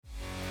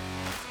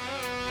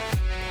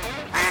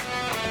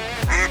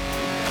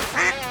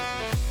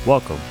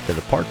Welcome to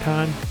the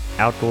Part-Time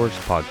Outdoors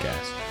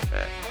Podcast.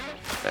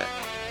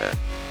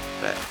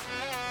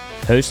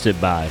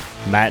 Hosted by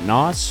Matt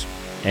Noss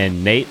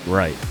and Nate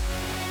Wright.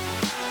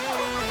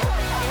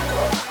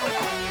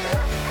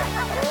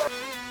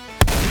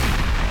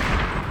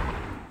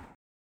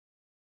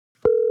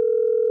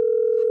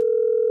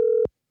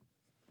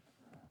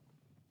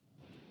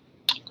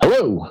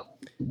 Hello.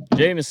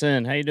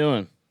 Jameson, how you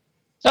doing?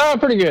 Oh,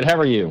 pretty good. How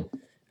are you?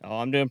 Oh,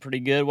 I'm doing pretty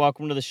good.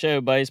 Welcome to the show,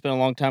 buddy. It's been a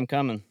long time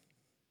coming.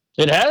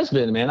 It has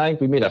been, man. I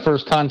think we made our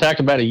first contact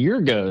about a year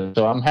ago,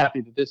 so I'm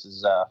happy that this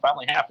has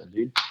finally happened,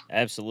 dude.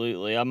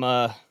 Absolutely.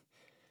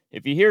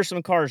 If you hear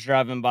some cars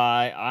driving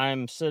by,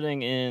 I'm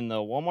sitting in the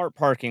Walmart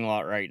parking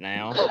lot right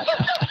now.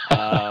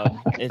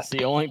 It's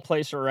the only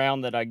place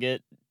around that I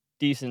get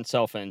decent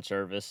cell phone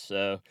service,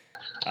 so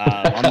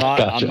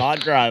I'm not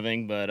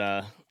driving,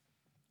 but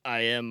I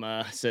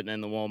am sitting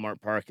in the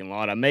Walmart parking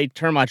lot. I may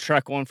turn my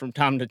truck on from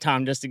time to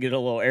time just to get a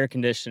little air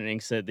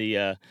conditioning so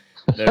the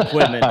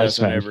equipment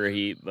doesn't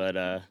overheat,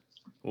 but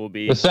we'll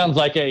be. This sounds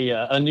like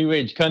a new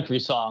age country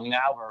song.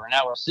 Now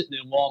we're sitting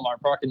in Walmart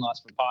parking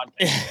lots for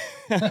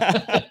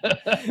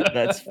podcasts.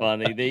 That's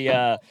funny.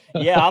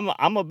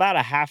 I'm about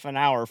a half an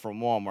hour from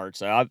Walmart,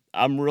 so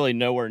I'm really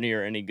nowhere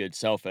near any good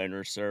cell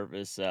phone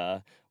service.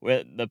 The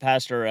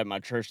pastor at my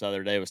church the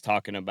other day was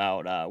talking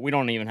about we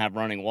don't even have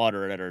running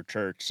water at our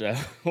church, so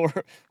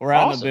we're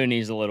out Awesome. in the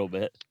boonies a little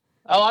bit.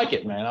 I like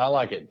it, man. I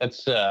like it.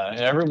 That's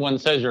everyone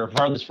says you're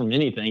farthest from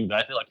anything,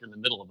 but I feel like you're in the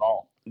middle of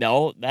all.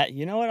 No,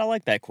 you know what? I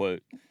like that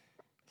quote.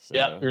 So,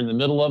 yeah, you're in the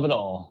middle of it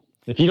all.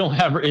 If you don't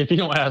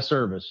have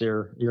service,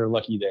 you're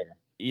lucky there.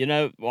 You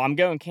know, well, I'm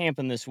going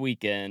camping this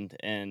weekend,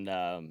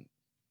 and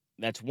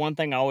that's one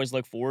thing I always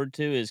look forward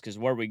to is because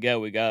where we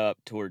go up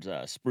towards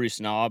Spruce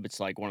Knob. It's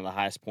like one of the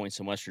highest points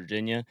in West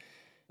Virginia.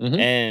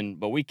 Mm-hmm.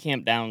 But we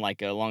camp down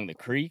like along the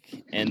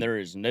creek, and there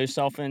is no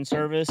cell phone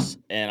service,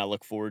 and I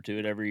look forward to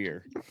it every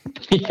year.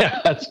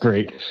 Yeah, that's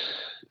great.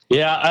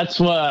 Yeah,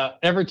 that's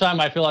every time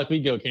I feel like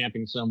we go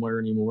camping somewhere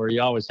anymore, you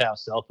always have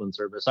cell phone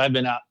service. I've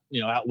been out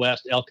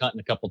west elk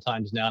hunting a couple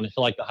times now, and I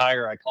feel like the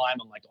higher I climb,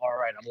 I'm like, all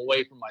right, I'm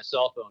away from my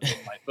cell phone,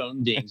 and my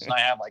phone dings, and I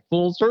have like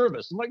full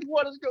service. I'm like,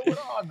 what is going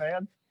on,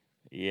 man?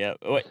 Yeah,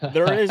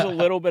 there is a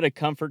little bit of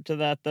comfort to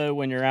that though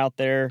when you're out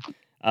there.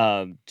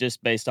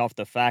 Just based off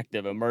the fact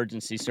of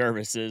emergency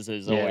services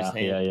is always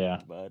handy.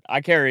 Yeah. But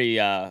I carry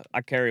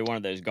one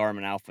of those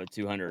Garmin Alpha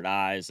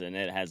 200Is, and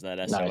it has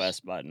that SOS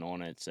button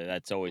on it, so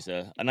that's always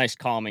a nice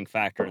calming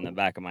factor in the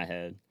back of my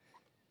head.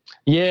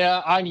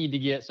 Yeah, I need to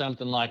get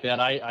something like that.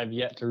 I've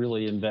yet to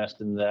really invest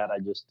in that. I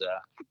just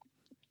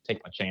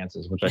take my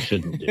chances, which I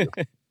shouldn't do.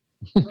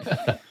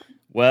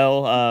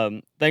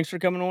 Well, thanks for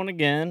coming on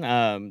again.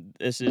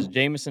 This is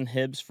Jameson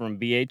Hibbs from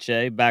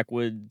BHA,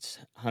 Backwoods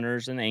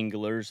Hunters and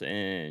Anglers,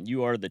 and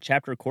you are the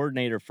chapter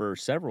coordinator for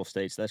several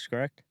states. That's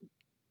correct?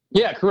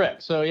 Yeah,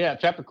 correct. So,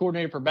 chapter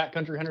coordinator for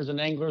Backcountry Hunters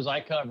and Anglers. I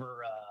cover,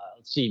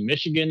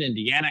 Michigan,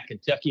 Indiana,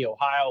 Kentucky,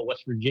 Ohio,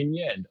 West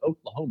Virginia, and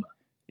Oklahoma.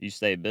 You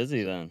stay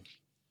busy then.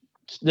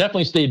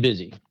 Definitely stay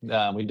busy.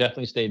 We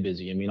definitely stay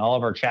busy. I mean, all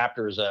of our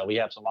chapters, we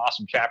have some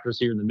awesome chapters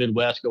here in the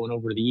Midwest going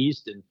over to the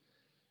East, and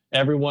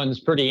everyone's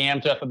pretty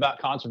amped up about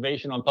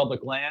conservation on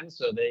public land,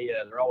 so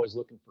they're always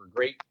looking for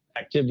great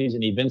activities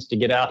and events to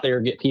get out there,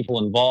 get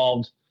people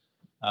involved.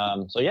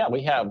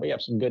 We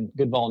have some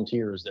good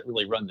volunteers that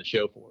really run the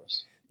show for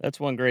us. That's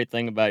one great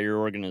thing about your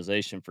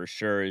organization for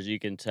sure, is you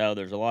can tell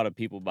there's a lot of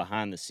people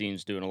behind the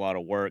scenes doing a lot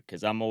of work,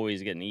 because I'm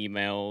always getting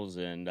emails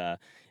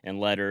and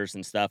letters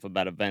and stuff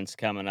about events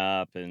coming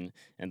up and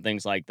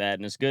things like that,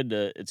 and it's good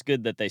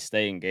that they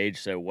stay engaged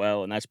so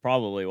well, and that's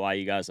probably why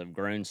you guys have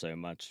grown so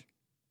much.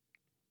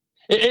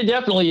 It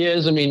definitely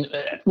is. I mean,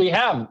 we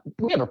have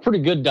a pretty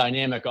good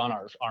dynamic on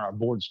our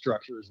board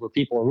structures where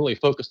people are really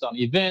focused on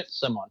events,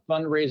 some on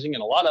fundraising,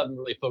 and a lot of them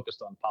really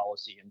focused on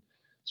policy. And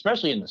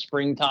especially in the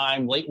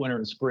springtime, late winter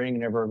and spring,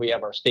 whenever we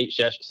have our state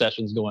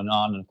sessions going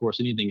on, and of course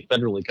anything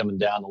federally coming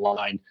down the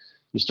line,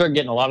 you start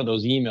getting a lot of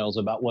those emails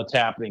about what's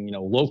happening,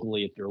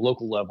 locally at your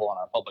local level on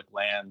our public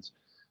lands.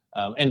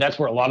 And that's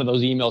where a lot of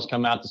those emails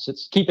come out to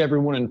keep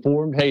everyone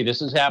informed. Hey,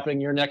 this is happening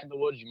in your neck of the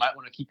woods. You might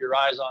want to keep your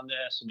eyes on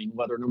this. I mean,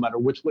 no matter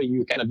which way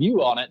you kind of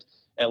view on it,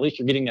 at least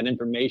you're getting that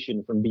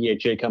information from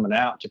BHA coming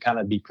out to kind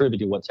of be privy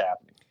to what's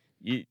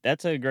happening.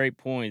 That's a great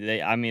point.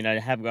 I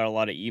have got a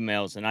lot of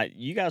emails, and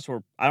you guys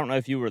were, I don't know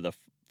if you were the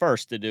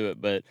first to do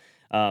it, but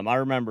I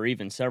remember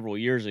even several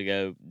years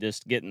ago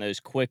just getting those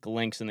quick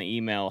links in the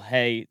email.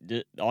 Hey,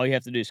 all you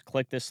have to do is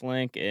click this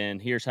link,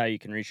 and here's how you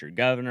can reach your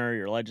governor,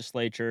 your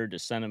legislature.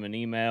 Just send them an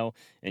email,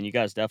 and you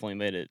guys definitely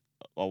made it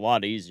a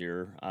lot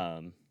easier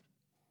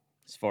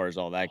as far as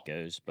all that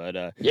goes. But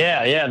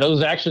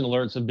those action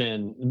alerts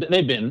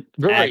they've been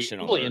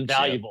really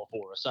invaluable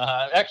for us.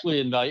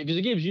 Actually invaluable because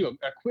it gives you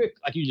a quick,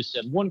 like you just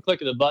said, one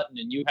click of the button,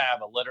 and you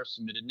have a letter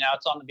submitted. Now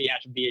it's on the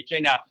behalf of BHA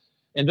now.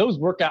 And those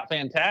work out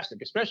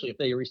fantastic, especially if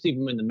they receive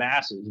them in the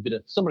masses. But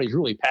if somebody's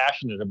really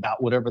passionate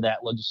about whatever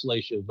that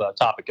legislative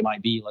topic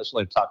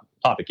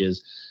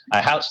is,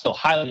 I still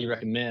highly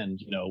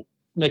recommend,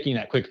 making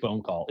that quick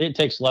phone call. It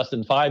takes less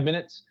than 5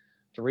 minutes.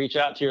 to reach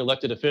out to your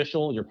elected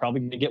official. You're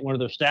probably going to get one of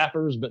their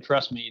staffers, but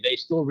trust me, they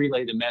still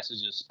relay the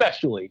message,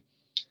 especially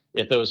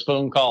if those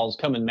phone calls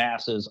come in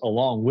masses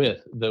along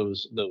with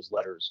those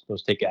letters,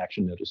 those take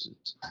action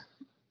notices.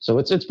 So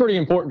it's pretty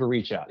important to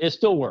reach out. It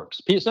still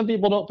works. Some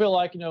people don't feel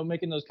like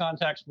making those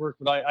contacts work,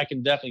 but I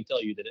can definitely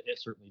tell you that it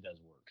certainly does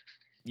work.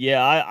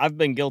 Yeah, I've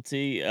been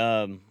guilty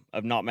of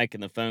not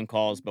making the phone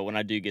calls, but when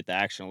I do get the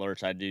action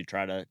alerts, I do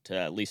try to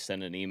at least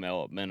send an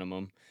email at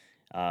minimum.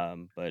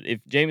 But if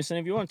Jameson,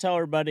 if you want to tell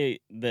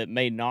everybody that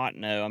may not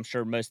know, I'm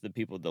sure most of the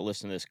people that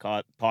listen to this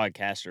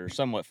podcast are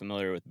somewhat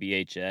familiar with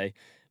BHA.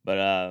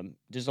 But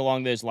just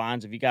along those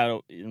lines, if you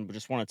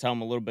just want to tell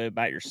them a little bit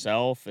about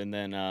yourself and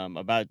then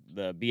about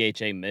the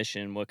BHA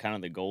mission, what kind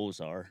of the goals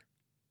are.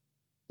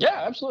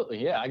 Yeah,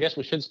 absolutely. Yeah, I guess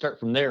we should start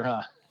from there,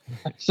 huh?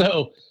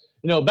 So,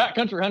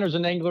 Backcountry Hunters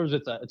and Anglers,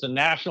 it's a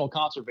national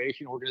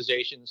conservation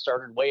organization.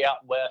 Started way out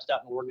west,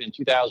 out in Oregon in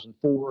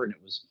 2004, and it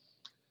was,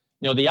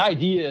 the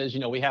idea is,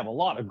 we have a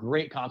lot of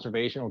great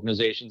conservation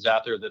organizations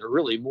out there that are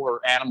really more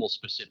animal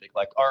specific,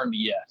 like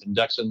RMBF and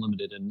Ducks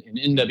Unlimited and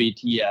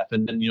NWTF,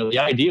 and then the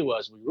idea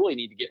was we really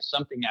need to get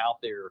something out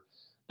there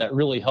that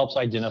really helps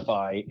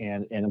identify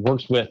and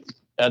works with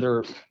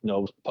other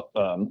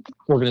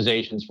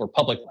organizations for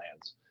public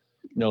lands.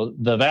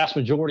 The vast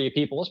majority of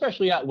people,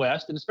 especially out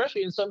west, and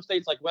especially in some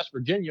states like West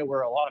Virginia,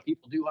 where a lot of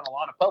people do hunt a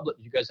lot of public,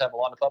 you guys have a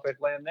lot of public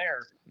land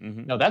there.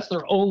 Mm-hmm. That's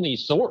their only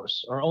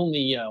source or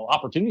only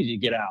opportunity to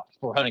get out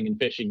for hunting and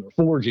fishing or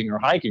foraging or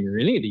hiking or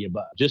any of the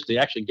above. Just to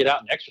actually get out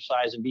and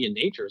exercise and be in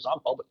nature is on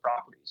public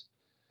properties.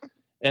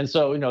 And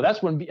so,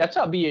 that's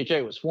how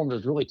BHA was formed,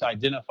 is really to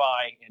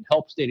identify and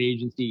help state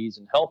agencies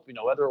and help,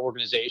 other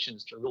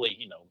organizations to really,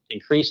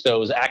 increase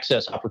those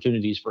access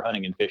opportunities for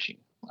hunting and fishing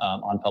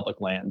on public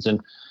lands.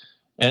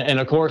 And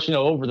of course,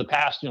 over the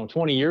past,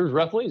 20 years,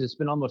 roughly, it's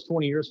been almost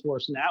 20 years for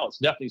us now. It's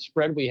definitely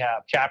spread. We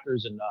have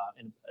chapters in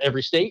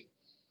every state.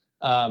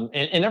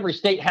 And every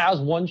state has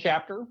one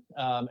chapter.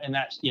 And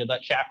that's, that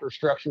chapter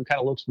structure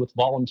kind of looks with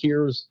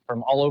volunteers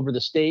from all over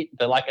the state.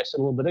 That, like I said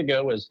a little bit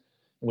ago, is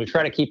we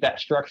try to keep that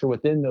structure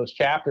within those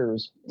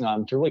chapters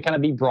to really kind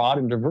of be broad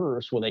and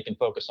diverse, where they can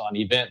focus on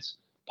events,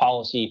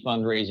 policy,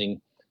 fundraising,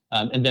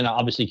 and then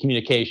obviously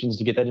communications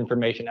to get that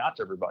information out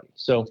to everybody.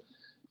 So,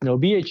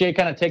 BHA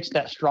kind of takes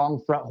that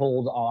strong front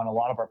hold on a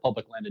lot of our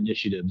public land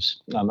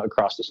initiatives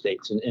across the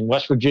states. In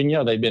West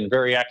Virginia, they've been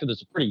very active.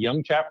 There's a pretty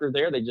young chapter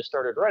there. They just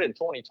started right in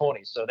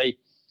 2020. So they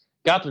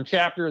got their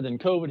chapter, then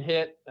COVID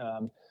hit.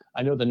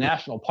 I know the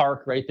national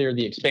park right there,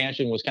 the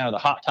expansion was kind of the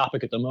hot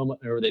topic at the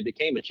moment, where they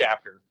became a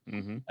chapter.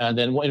 Mm-hmm. And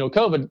then,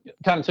 COVID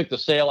kind of took the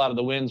sail out of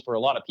the winds for a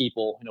lot of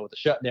people, with the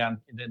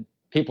shutdown. And then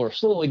people are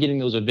slowly getting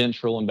those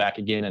events rolling back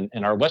again.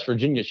 And our West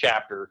Virginia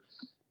chapter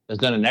has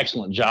done an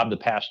excellent job the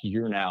past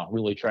year now,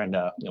 really trying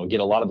to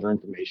get a lot of their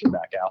information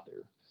back out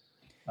there.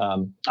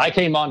 I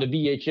came on to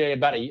VHA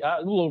about a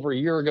little over a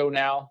year ago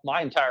now.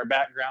 My entire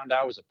background,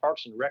 I was a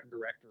Parks and Rec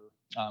director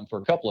for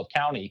a couple of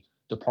county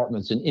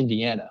departments in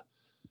Indiana.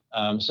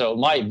 So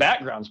my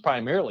background's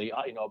primarily,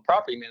 a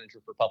property manager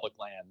for public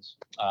lands.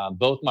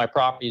 Both my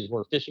properties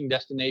were fishing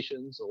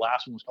destinations. The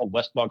last one was called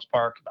West Boggs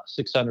Park, about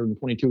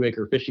 622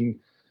 acre fishing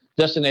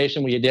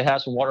destination. We did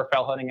have some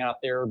waterfowl hunting out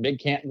there, big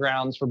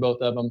campgrounds for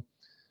both of them.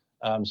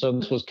 So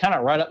this was kind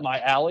of right up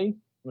my alley.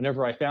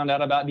 Whenever I found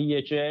out about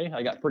BHA,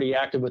 I got pretty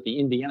active with the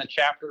Indiana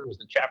chapter. I was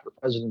the chapter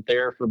president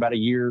there for about a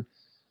year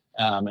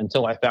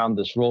until I found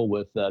this role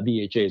with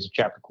BHA as a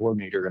chapter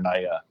coordinator, and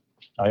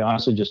I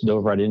honestly just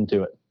dove right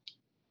into it.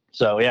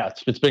 So yeah,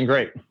 it's been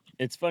great.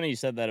 It's funny you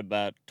said that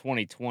about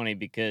 2020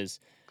 because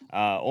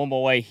on my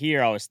way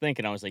here, I was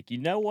like, you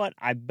know what?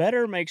 I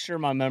better make sure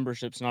my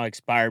membership's not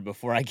expired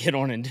before I get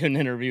on and do an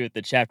interview with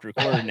the chapter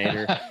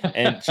coordinator.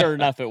 And sure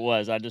enough, it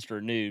was. I just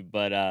renewed,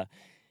 but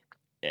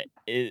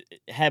it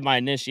had my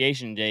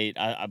initiation date,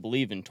 I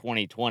believe, in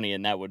 2020,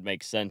 and that would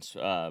make sense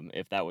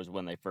if that was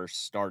when they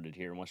first started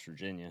here in West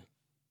Virginia.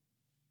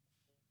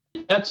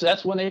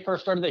 That's when they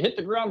first started. They hit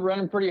the ground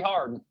running pretty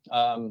hard,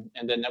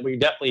 and then we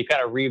definitely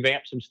kind of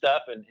revamped some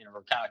stuff, and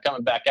we're kind of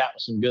coming back out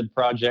with some good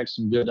projects,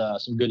 some good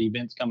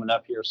events coming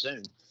up here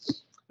soon.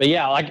 But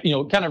yeah,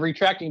 kind of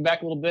retracting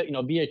back a little bit.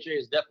 BHA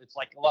is definitely, it's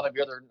like a lot of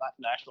the other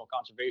national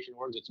conservation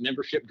orgs. It's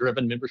membership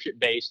driven, membership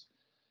based,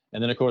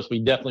 and then of course we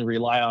definitely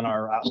rely on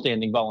our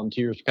outstanding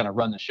volunteers to kind of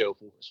run the show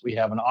for us. We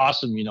have an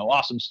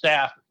awesome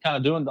staff, kind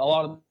of doing a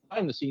lot of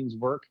behind the scenes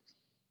work.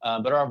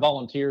 But our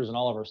volunteers in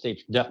all of our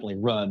states definitely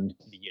run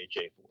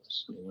BHA for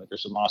us.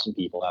 There's some awesome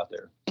people out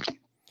there.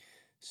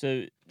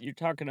 So you're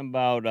talking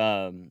about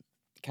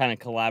kind of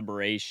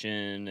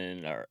collaboration,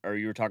 and or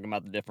you were talking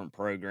about the different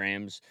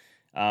programs.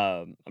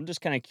 I'm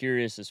just kind of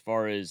curious as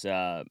far as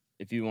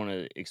if you want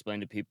to explain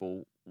to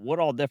people what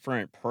all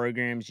different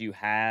programs you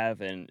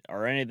have, and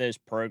are any of those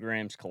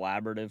programs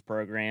collaborative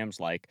programs,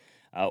 like,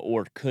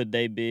 or could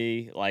they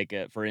be? Like,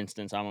 for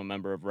instance, I'm a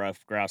member of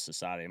Rough Grouse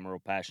Society. I'm real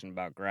passionate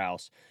about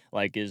grouse.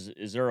 Like, is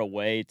there a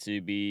way to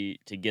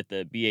get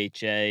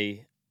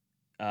the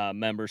BHA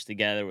members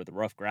together with the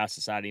Rough Grouse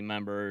Society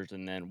members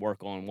and then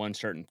work on one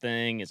certain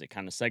thing? Is it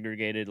kind of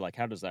segregated? Like,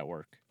 how does that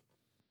work?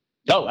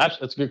 Oh, that's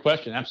a good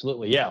question.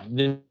 Absolutely, yeah.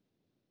 The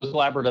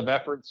collaborative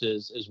efforts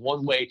is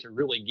one way to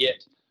really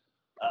get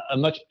a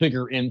much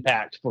bigger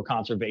impact for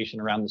conservation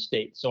around the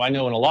state. So I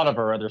know in a lot of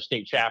our other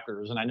state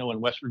chapters, and I know in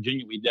West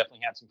Virginia, we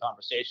definitely had some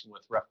conversation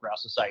with Rough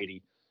Grouse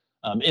Society,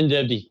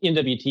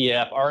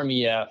 NWTF,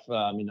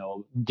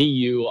 RMEF,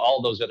 DU,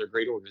 all those other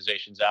great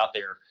organizations out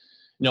there.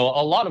 A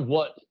lot of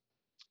what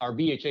our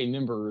BHA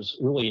members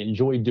really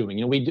enjoy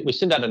doing. We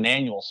send out an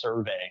annual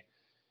survey,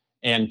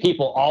 and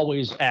people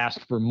always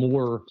ask for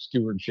more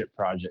stewardship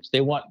projects.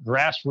 They want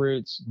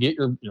grassroots,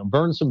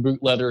 burn some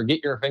boot leather,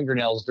 get your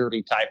fingernails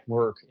dirty type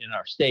work in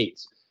our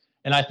states.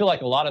 And I feel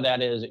like a lot of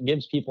that is it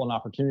gives people an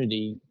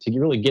opportunity to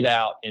really get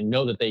out and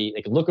know that they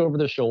can look over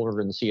their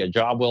shoulder and see a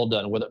job well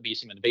done, whether it be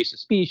some invasive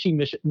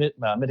species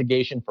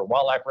mitigation for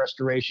wildlife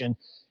restoration.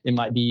 It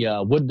might be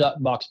a wood duck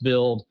box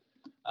build.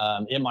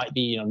 It might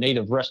be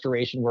native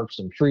restoration work,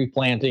 some tree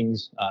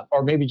plantings,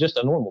 or maybe just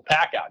a normal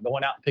pack out,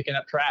 going out and picking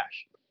up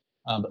trash.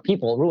 But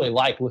people really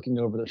like looking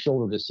over their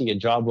shoulder to see a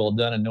job well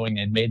done and knowing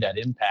they've made that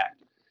impact.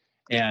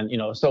 And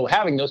so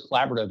having those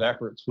collaborative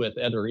efforts with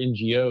other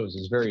NGOs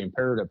is very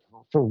imperative.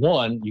 For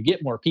one, you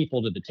get more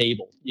people to the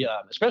table. Yeah,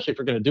 especially if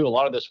you're going to do a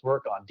lot of this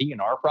work on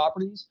DNR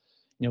properties.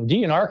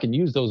 DNR can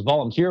use those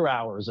volunteer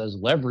hours as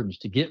leverage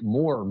to get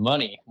more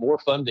money, more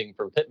funding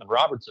for Pittman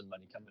Robertson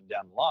money coming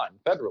down the line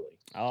federally.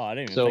 Oh, I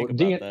didn't even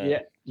think about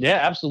that. Yeah,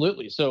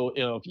 absolutely. So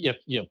if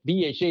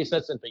BHA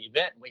sets up the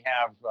event and we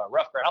have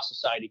Rough Grouse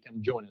Society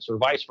come join us, or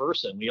vice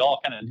versa, and we all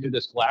kind of do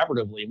this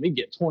collaboratively, and we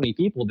get 20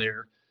 people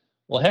there,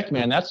 well, heck,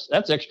 man, that's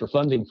extra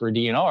funding for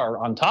DNR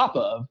on top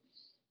of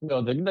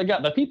they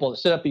got the people that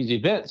set up these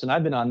events. And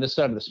I've been on this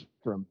side of the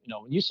spectrum.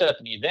 When you set up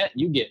an event,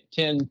 you get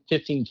 10,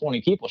 15,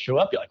 20 people show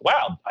up. You're like,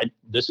 wow,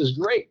 this is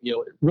great. It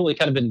really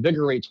kind of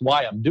invigorates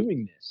why I'm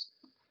doing this.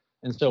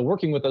 And so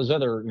working with those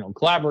other,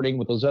 collaborating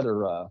with those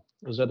other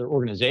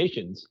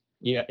organizations,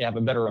 you have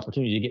a better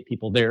opportunity to get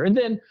people there. And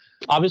then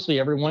obviously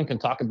everyone can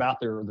talk about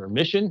their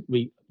mission.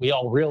 We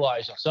all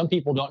realize that some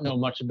people don't know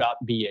much about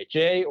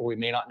BHA, or we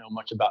may not know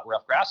much about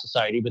Rough Grouse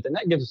Society, but then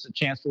that gives us a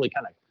chance to really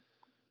kind of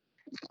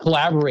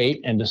collaborate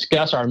and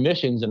discuss our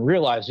missions and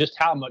realize just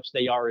how much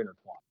they are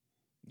intertwined.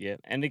 Yeah,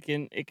 and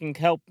it can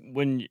help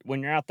when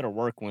you're out there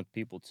working with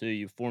people too.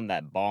 You form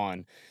that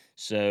bond.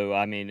 So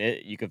I mean,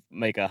 you could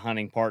make a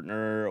hunting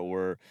partner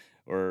or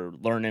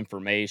learn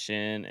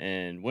information,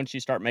 and once you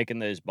start making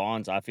those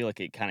bonds, I feel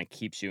like it kind of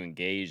keeps you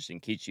engaged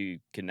and keeps you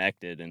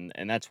connected.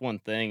 And that's one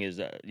thing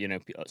is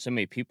so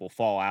many people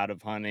fall out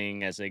of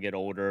hunting as they get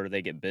older,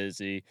 they get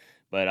busy.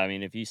 But I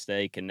mean, if you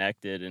stay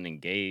connected and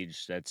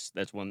engaged, that's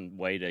one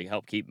way to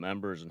help keep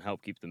members and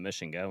help keep the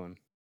mission going.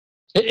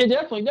 It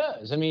definitely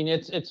does. I mean,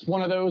 it's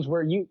one of those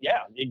where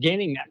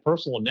gaining that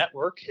personal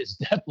network is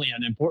definitely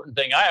an important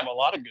thing. I have a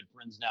lot of good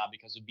friends now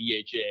because of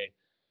BHA.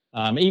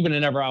 Even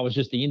whenever I was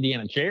just the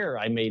Indiana chair,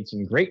 I made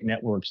some great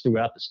networks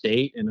throughout the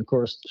state, and of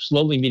course,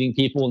 slowly meeting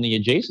people in the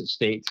adjacent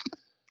states.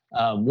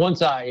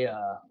 Once I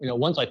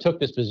took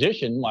this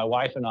position, my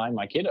wife and I, and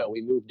my kiddo,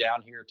 we moved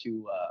down here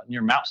to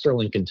near Mount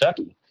Sterling,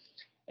 Kentucky,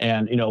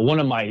 and one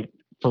of my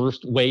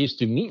first ways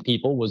to meet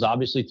people was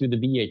obviously through the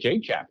BHA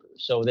chapter.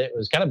 So that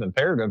was kind of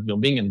imperative,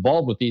 being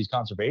involved with these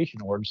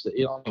conservation orgs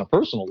on a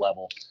personal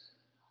level,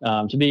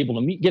 to be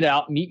able to get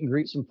out, meet and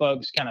greet some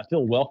folks, kind of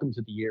feel welcome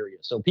to the area.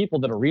 So people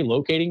that are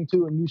relocating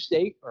to a new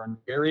state or an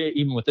area,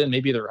 even within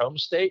maybe their home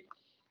state,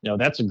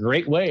 that's a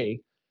great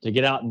way to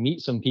get out and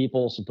meet some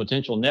people, some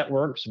potential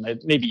networks,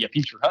 maybe a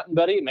future hunting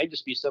buddy. It may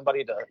just be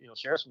somebody to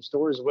share some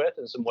stories with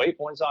and some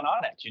waypoints on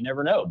Onyx. You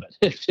never know, but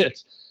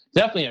it's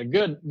definitely a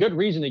good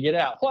reason to get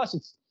out. Plus,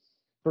 it's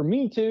for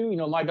me too.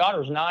 My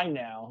daughter's 9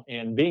 now,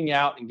 and being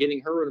out and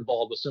getting her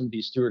involved with some of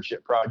these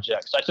stewardship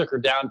projects. I took her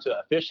down to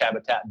a fish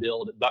habitat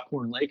build at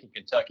Buckhorn Lake in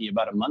Kentucky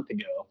about a month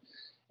ago,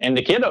 and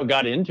the kiddo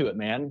got into it,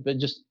 man. But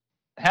just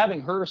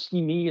having her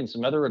see me and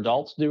some other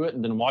adults do it,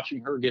 and then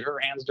watching her get her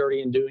hands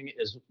dirty and doing it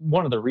is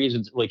one of the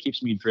reasons it really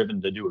keeps me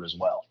driven to do it as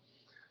well.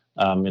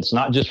 It's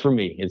not just for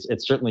me;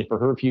 it's certainly for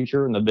her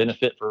future and the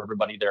benefit for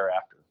everybody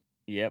thereafter.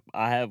 Yep,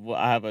 I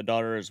have a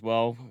daughter as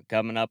well,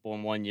 coming up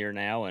on 1 year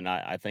now, and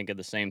I think of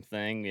the same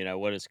thing.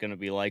 What it's going to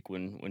be like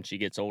when she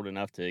gets old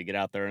enough to get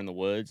out there in the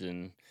woods,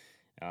 and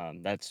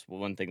that's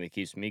one thing that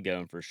keeps me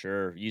going for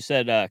sure. You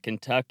said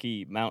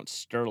Kentucky, Mount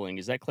Sterling.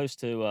 Is that close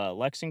to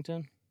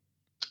Lexington?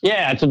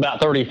 Yeah, it's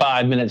about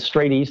 35 minutes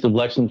straight east of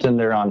Lexington.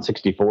 They're on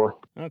 64.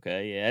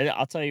 Okay, yeah,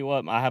 I'll tell you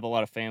what, I have a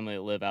lot of family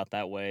that live out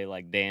that way,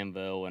 like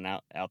Danville and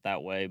out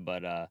that way.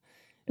 But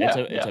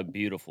it's a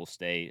beautiful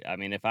state. I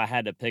mean, if I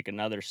had to pick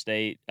another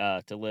state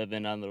to live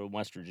in other than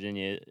West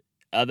Virginia,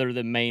 other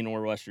than Maine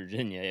or West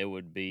Virginia, it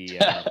would be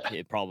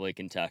probably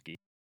Kentucky.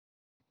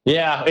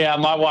 Yeah.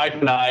 My wife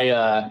and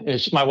I,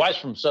 my wife's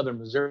from Southern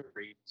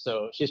Missouri,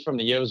 so she's from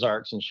the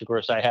Ozarks, and of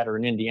course I had her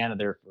in Indiana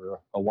there for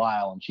a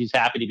while, and she's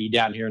happy to be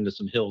down here into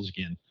some hills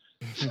again.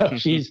 So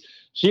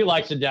she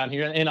likes it down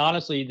here, and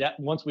honestly, that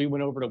once we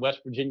went over to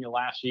West Virginia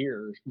last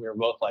year, we were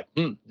both like,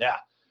 yeah.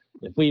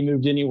 If we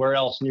moved anywhere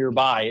else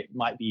nearby, it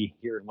might be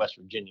here in West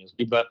Virginia.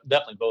 We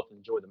definitely both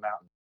enjoy the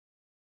mountains.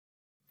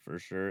 For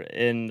sure.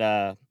 And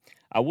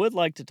I would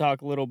like to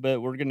talk a little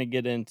bit. We're going to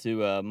get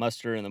into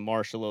muster and the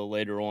marsh a little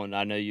later on.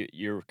 I know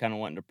you're kind of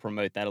wanting to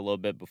promote that a little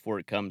bit before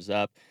it comes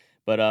up.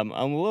 But I'm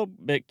a little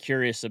bit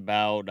curious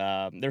about.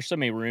 There's so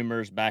many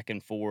rumors back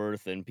and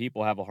forth, and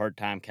people have a hard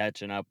time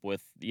catching up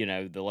with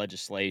the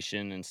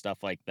legislation and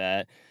stuff like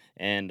that.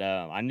 And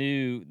I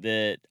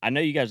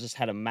know you guys just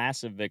had a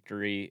massive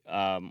victory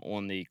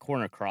on the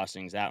corner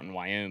crossings out in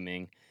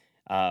Wyoming,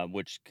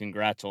 which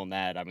congrats on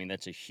that. I mean,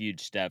 that's a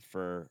huge step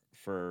for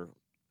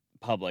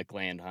public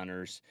land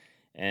hunters.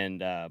 And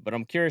but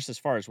I'm curious as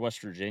far as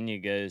West Virginia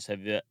goes,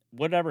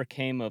 whatever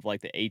came of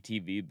like the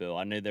ATV bill?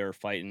 I know they were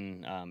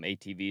fighting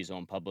ATVs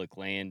on public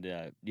land.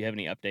 Do you have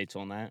any updates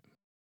on that?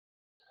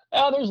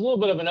 There's a little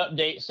bit of an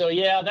update. So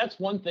yeah, that's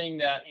one thing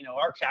that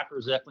our chapter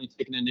is definitely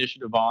taking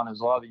initiative on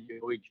is a lot of the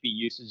OHV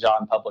usage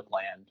on public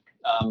land.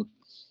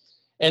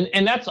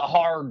 And that's a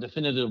hard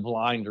definitive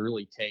line to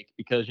really take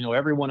because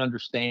everyone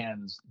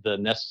understands the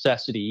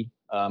necessity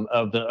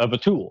of a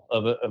tool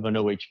of an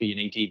OHV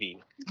and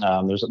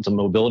ATV. There's some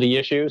mobility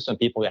issues. Some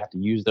people have to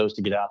use those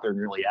to get out there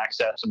and really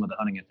access some of the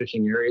hunting and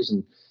fishing areas,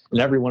 and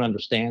everyone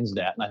understands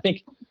that. And I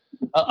think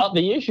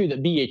the issue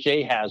that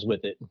BHA has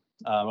with it,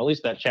 at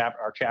least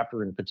our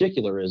chapter in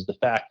particular, is the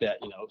fact that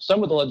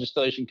some of the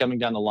legislation coming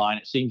down the line,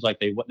 it seems like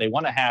they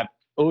want to have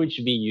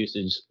OHV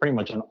usage pretty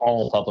much on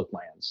all public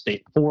lands,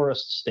 state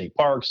forests, state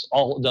parks,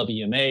 all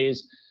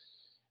WMAs,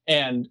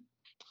 and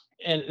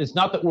it's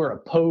not that we're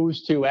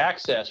opposed to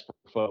access for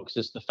folks.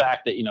 It's the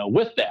fact that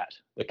with that,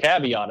 the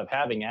caveat of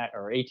having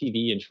our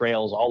ATV and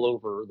trails all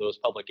over those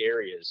public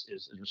areas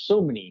is there's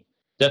so many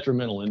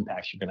detrimental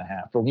impacts you're going to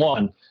have. For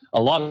one,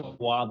 a lot of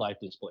wildlife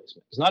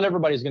displacement. Because not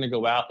everybody's going to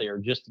go out there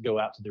just to go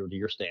out to their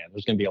deer stand.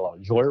 There's going to be a lot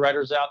of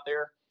joyriders out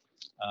there.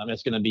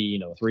 It's going to be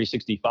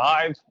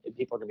 365.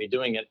 People are going to be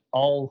doing it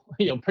all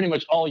pretty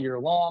much all year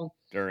long.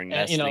 During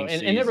And nesting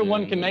and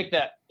everyone can season, make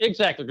that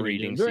exactly.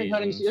 breeding During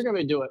hunting season, seasons. they're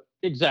going to do it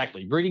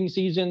exactly. Breeding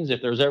seasons.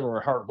 If there's ever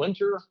a hard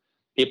winter,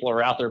 people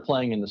are out there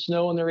playing in the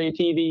snow in their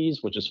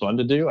ATVs, which is fun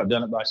to do. I've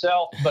done it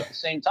myself. But at the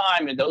same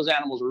time, and those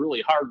animals are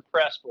really hard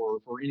pressed for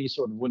any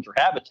sort of winter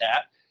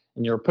habitat,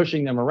 and you're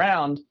pushing them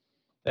around.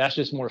 That's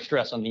just more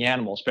stress on the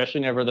animal,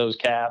 especially whenever those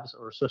calves,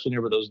 or especially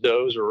whenever those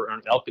does or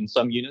an elk in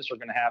some units are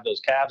going to have those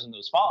calves and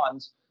those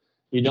fawns.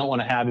 You don't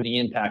want to have any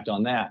impact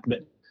on that.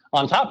 But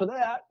on top of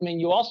that, I mean,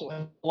 you also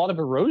have a lot of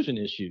erosion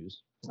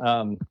issues.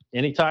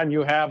 Anytime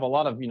you have a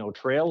lot of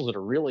trails that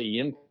are really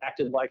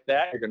impacted like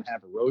that, you're going to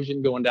have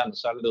erosion going down the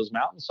side of those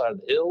mountains, side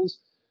of the hills,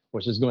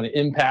 which is going to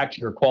impact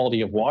your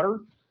quality of water.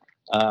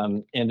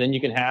 And then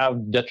you can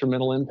have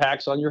detrimental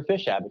impacts on your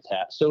fish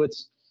habitat. So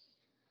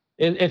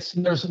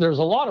there's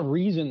a lot of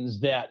reasons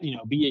that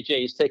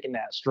BHA is taking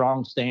that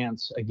strong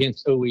stance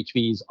against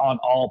OHVs on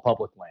all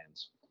public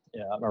lands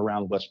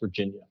around West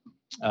Virginia.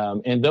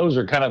 And those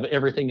are kind of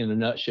everything in a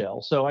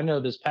nutshell. So I know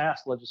this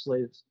past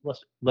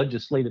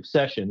legislative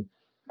session,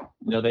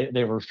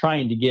 they were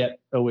trying to get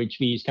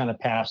OHVs kind of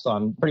passed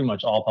on pretty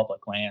much all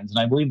public lands. And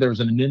I believe there was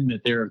an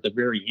amendment there at the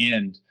very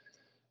end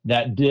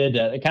that did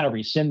it kind of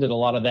rescinded a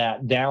lot of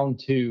that down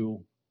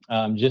to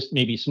just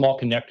maybe small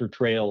connector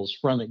trails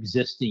from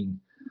existing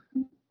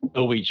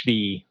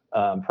OHV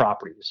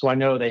properties. So I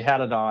know they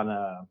had it on,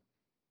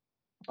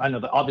 I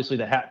know that obviously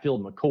the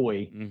Hatfield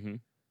McCoy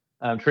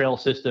trail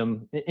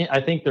system.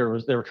 I think they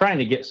were trying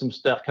to get some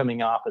stuff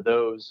coming off of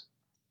those.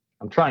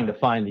 I'm trying to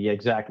find the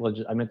exact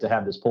I meant to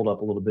have this pulled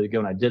up a little bit ago,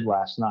 and I did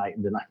last night,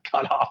 and then I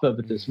got off of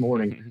it this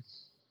morning.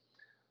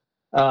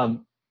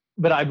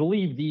 But I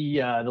believe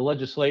the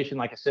legislation,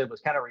 like I said,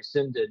 was kind of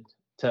rescinded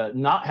to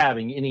not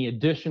having any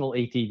additional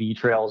ATV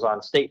trails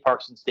on state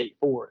parks and state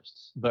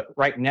forests. But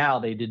right now,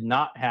 they did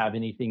not have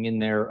anything in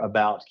there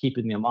about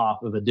keeping them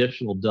off of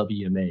additional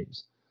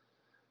WMAs.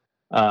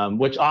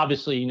 Which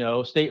obviously,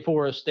 state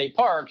forests, state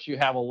parks, you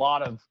have a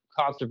lot of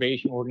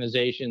conservation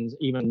organizations,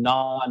 even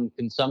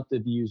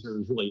non-consumptive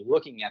users really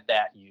looking at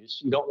that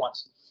use. You don't want,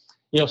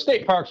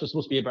 state parks are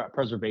supposed to be about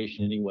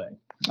preservation anyway.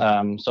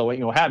 So,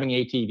 having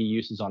ATV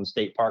uses on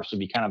state parks would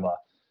be kind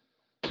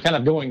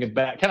of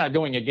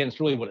going against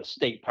really what a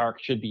state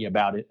park should be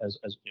about it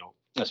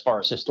as far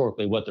as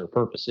historically what their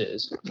purpose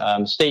is.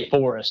 State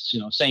forests,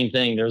 same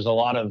thing. There's a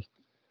lot of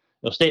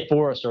state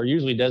forests are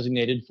usually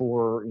designated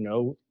for,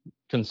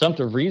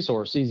 consumptive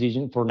resources,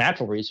 even for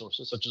natural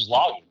resources such as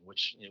logging,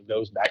 which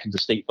goes back into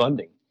state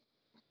funding.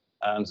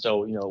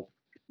 So,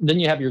 then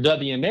you have your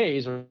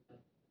WMAs, or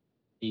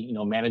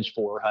managed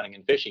for hunting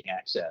and fishing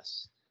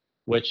access,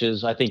 which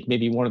is, I think,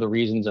 maybe one of the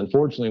reasons,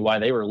 unfortunately, why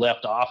they were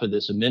left off of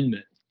this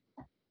amendment.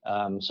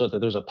 So that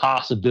there's a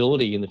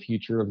possibility in the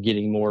future of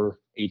getting more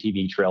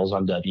ATV trails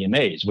on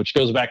WMAs, which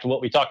goes back to what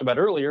we talked about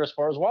earlier as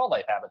far as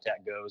wildlife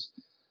habitat goes.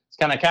 It's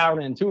kind of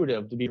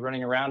counterintuitive to be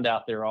running around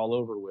out there all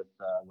over with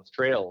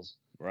trails,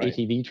 right.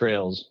 ATV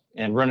trails,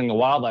 and running the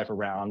wildlife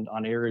around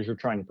on areas you're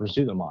trying to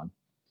pursue them on.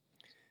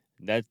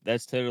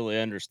 That's totally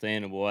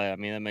understandable. I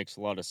mean, that makes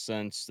a lot of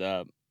sense.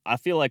 I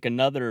feel like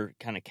another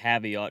kind of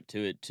caveat to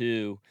it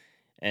too,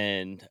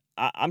 and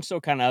I'm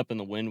still kind of up in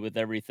the wind with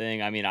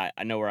everything. I mean, I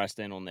know where I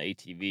stand on the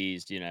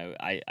ATVs.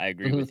 I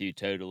agree Mhm. with you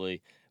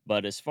totally.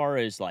 But as far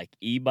as like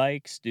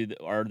e-bikes,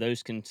 are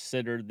those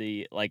considered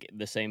the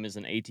same as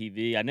an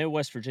ATV? I know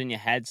West Virginia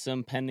had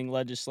some pending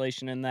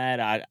legislation in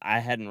that. I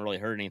hadn't really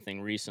heard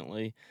anything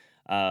recently.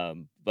 But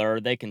are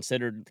they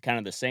considered kind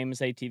of the same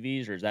as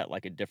ATVs, or is that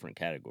like a different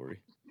category?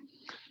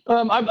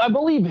 I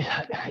believe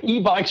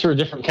e-bikes are a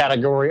different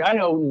category. I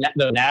know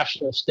the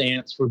national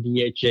stance for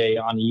BHA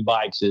on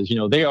e-bikes is,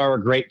 they are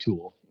a great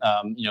tool.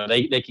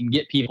 They can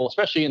get people,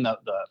 especially in the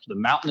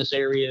mountainous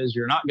areas.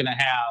 They're not going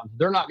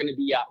to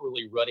be out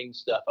really running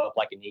stuff up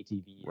like an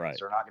ATV is. Right.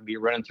 They're not going to be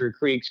running through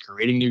creeks,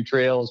 creating new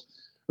trails,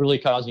 really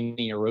causing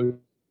any erosion.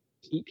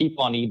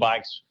 People on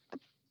e-bikes,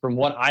 from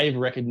what I've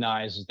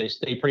recognized, is they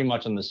stay pretty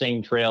much on the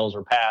same trails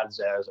or paths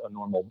as a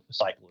normal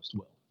cyclist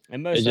will.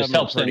 And It most of just them are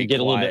helps them pretty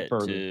get a little bit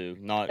quiet further. too,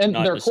 not And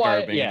not they're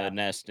quiet, disturbing the yeah.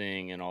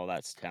 nesting and all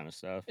that kind of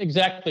stuff.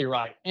 Exactly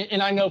right.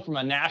 And I know from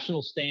a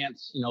national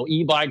stance,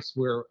 e-bikes,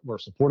 we're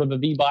supportive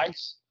of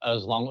e-bikes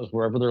as long as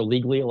wherever they're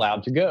legally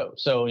allowed to go.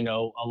 So,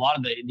 a lot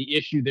of the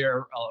issue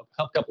there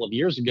a couple of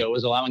years ago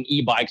is allowing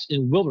e-bikes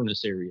in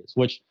wilderness areas,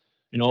 which,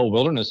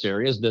 wilderness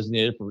areas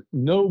designated for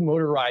no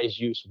motorized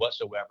use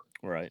whatsoever.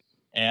 Right.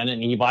 And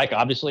an e-bike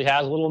obviously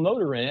has a little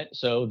motor in it,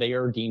 so they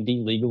are deemed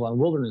illegal on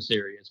wilderness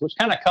areas, which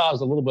kind of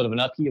caused a little bit of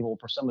an upheaval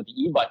for some of the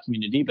e-bike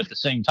community. But at the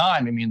same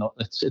time, I mean,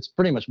 it's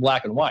pretty much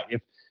black and white.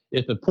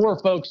 If the poor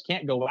folks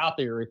can't go out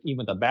there, even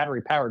with a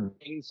battery powered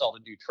chainsaw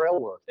to do trail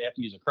work, they have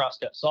to use a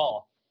crosscut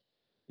saw.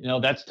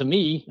 That's to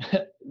me,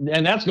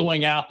 and that's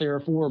going out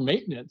there for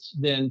maintenance.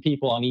 Then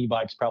people on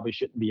e-bikes probably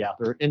shouldn't be out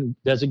there in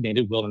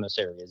designated wilderness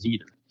areas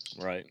either.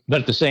 Right.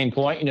 But at the same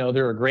point,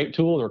 they're a great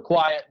tool. They're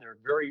quiet.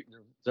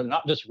 They're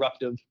not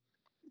disruptive.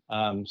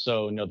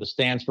 So, the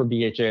stance for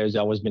BHA has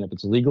always been if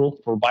it's legal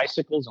for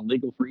bicycles and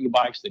legal for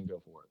e-bikes, then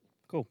go for it.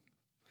 Cool.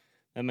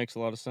 That makes a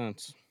lot of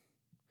sense.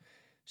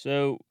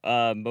 So,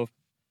 both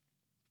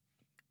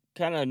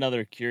kind of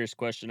another curious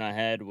question I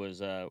had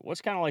was,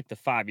 what's kind of like the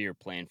 5-year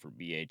plan for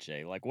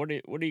BHA? Like, what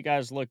are you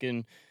guys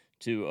looking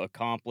to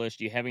accomplish?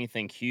 Do you have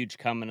anything huge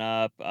coming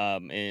up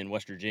in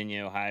West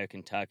Virginia, Ohio,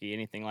 Kentucky,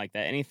 anything like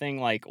that? Anything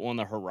like on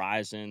the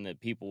horizon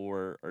that people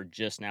are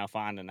just now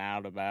finding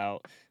out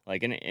about?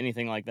 Like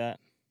anything like that?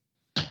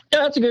 Yeah,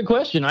 that's a good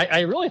question.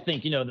 I really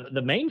think,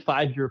 the main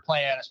 5-year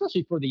plan,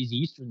 especially for these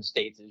eastern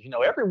states, is,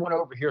 everyone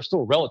over here is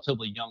still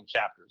relatively young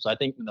chapters. I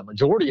think the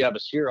majority of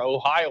us here,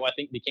 Ohio, I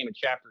think became a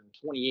chapter in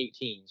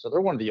 2018. So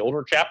they're one of the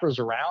older chapters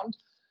around.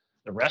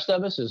 The rest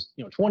of us is,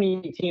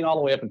 2018 all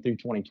the way up and through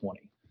 2020.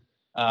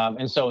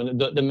 And so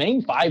the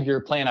main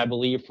 5-year plan, I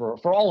believe, for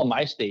all of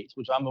my states,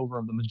 which I'm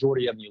over the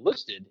majority of you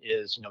listed,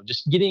 is,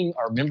 just getting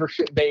our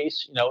membership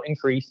base,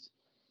 increased.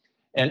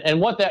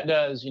 And what that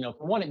does,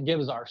 for one, it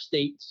gives our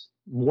states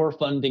more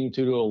funding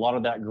to do a lot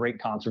of that great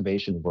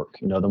conservation work.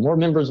 The more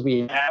members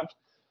we have,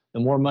 the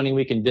more money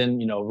we can then,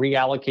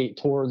 reallocate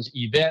towards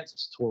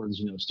events,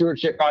 towards,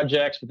 stewardship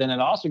projects. But then it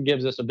also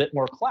gives us a bit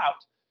more clout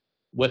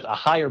with a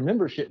higher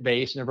membership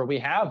base whenever we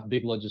have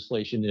big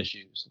legislation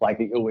issues like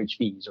the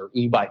OHVs or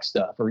e-bike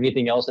stuff or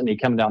anything else that may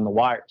come down the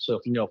wire. So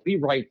if we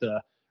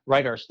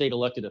write our state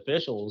elected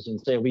officials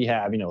and say we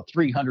have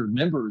 300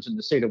 members in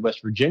the state of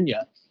West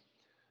Virginia,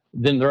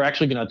 then they're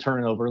actually going to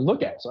turn it over and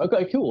look at it. So,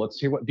 okay, cool. Let's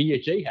hear what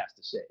BHA has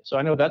to say. So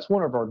I know that's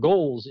one of our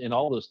goals in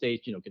all those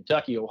states,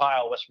 Kentucky,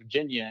 Ohio, West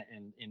Virginia,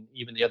 and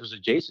even the others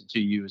adjacent to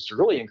you, is to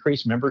really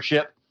increase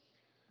membership,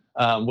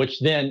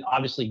 which then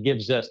obviously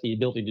gives us the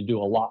ability to do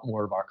a lot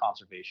more of our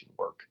conservation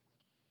work.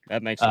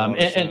 That makes a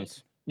lot of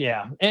sense.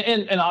 Yeah,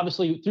 and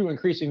obviously through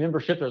increasing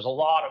membership, there's a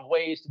lot of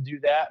ways to do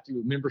that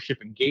through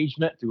membership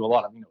engagement, through a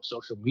lot of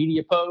social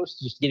media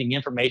posts, just getting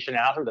information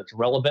out there that's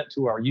relevant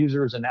to our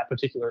users in that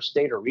particular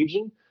state or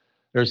region.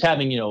 There's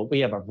we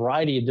have a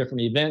variety of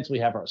different events. We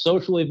have our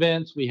social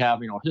events. We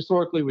have,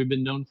 historically we've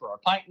been known for our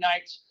pint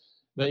nights,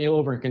 but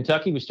over in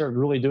Kentucky, we started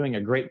really doing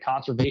a great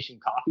conservation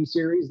coffee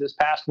series this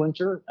past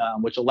winter,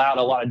 which allowed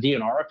a lot of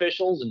DNR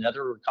officials and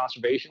other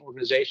conservation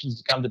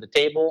organizations to come to the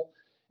table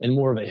in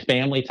more of a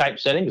family type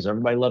setting because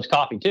everybody loves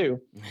coffee too.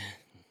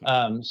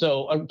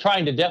 So I'm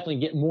trying to definitely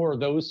get more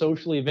of those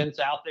social events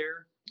out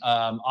there.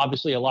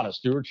 Obviously, a lot of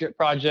stewardship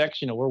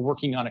projects. We're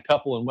working on a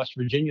couple in West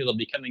Virginia that'll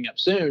be coming up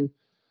soon.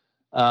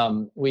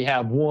 We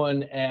have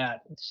one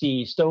at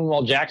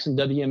Stonewall Jackson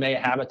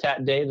WMA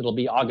Habitat Day that'll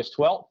be August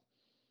 12th.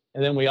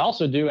 And then we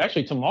also do,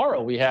 actually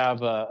tomorrow, we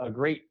have a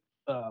great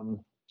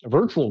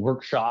virtual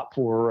workshop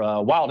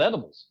for wild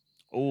edibles.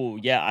 Oh,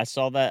 yeah, I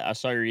saw that. I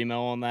saw your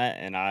email on that,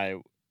 and I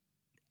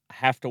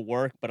have to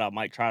work, but I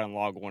might try to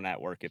log on at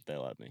work if they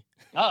let me.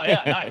 Oh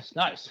yeah,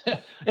 nice.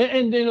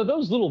 And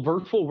those little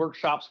virtual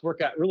workshops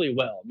work out really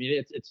well. I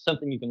mean, it's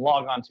something you can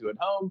log on to at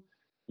home.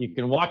 You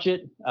can watch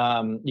it.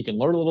 You can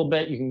learn a little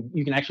bit.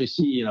 You can actually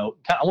see,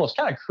 almost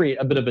kind of create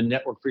a bit of a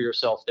network for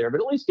yourself there.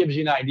 But at least gives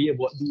you an idea of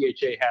what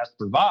BHA has to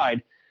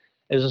provide.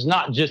 It's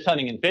not just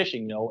hunting and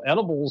fishing.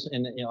 Edibles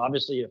and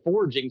obviously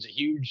foraging is a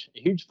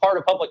huge part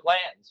of public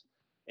lands.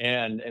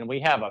 And we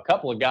have a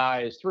couple of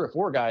guys, 3 or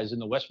 4 guys in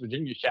the West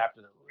Virginia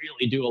chapter that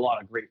really do a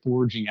lot of great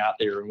foraging out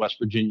there in West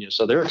Virginia.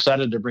 So they're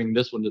excited to bring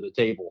this one to the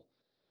table.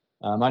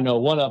 I know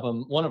one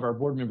of our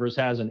board members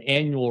has an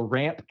annual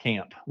ramp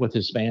camp with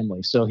his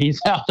family. So he's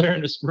out there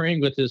in the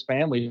spring with his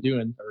family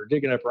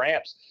digging up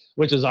ramps,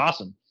 which is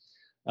awesome.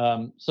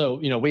 So,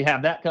 we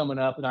have that coming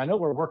up, and I know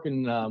we're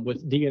working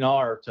with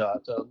DNR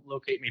to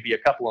locate maybe a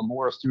couple of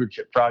more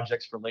stewardship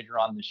projects for later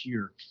on this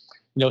year.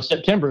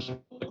 September's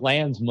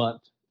Lands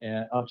Month,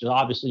 and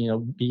obviously,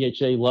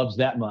 BHA loves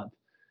that month.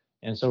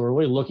 And so we're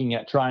really looking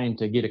at trying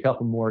to get a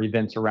couple more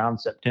events around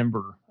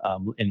September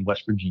in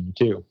West Virginia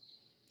too.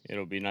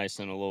 It'll be nice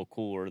and a little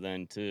cooler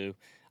then too.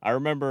 I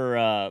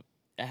remember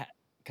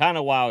kind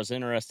of why I was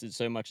interested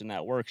so much in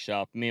that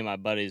workshop. Me and my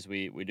buddies,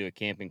 we do a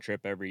camping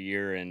trip every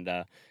year, and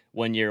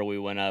one year we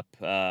went up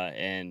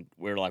and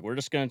we were like, we're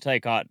just going to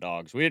take hot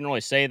dogs. We didn't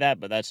really say that,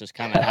 but that's just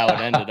kind of how it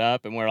ended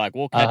up. And we're like,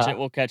 we'll catch it.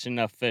 We'll catch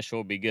enough fish.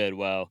 We'll be good.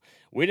 Well,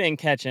 we didn't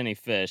catch any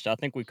fish. I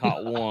think we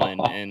caught one,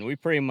 and we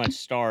pretty much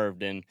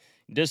starved. And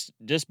just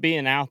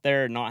being out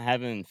there, not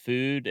having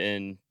food,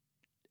 and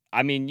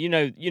I mean,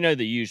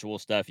 the usual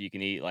stuff you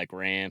can eat like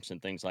ramps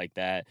and things like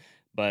that,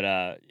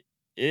 but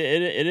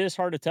it is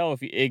hard to tell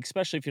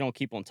especially if you don't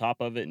keep on top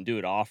of it and do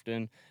it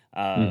often.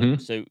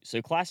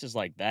 So classes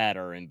like that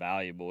are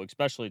invaluable,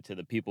 especially to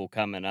the people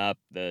coming up,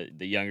 the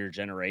younger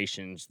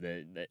generations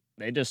that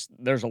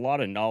there's a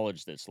lot of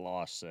knowledge that's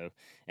lost. So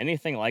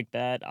anything like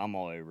that, I'm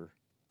all over.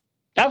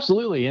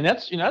 Absolutely, and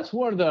that's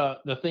one of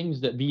the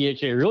things that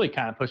BHA really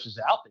kind of pushes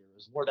out there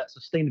is more that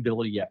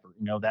sustainability effort.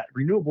 That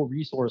renewable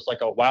resource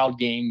like a wild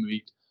game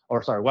meat,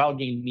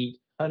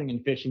 hunting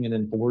and fishing, and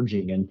then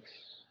foraging. And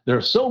there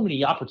are so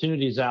many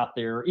opportunities out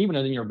there, even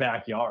in your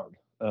backyard,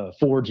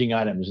 foraging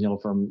items.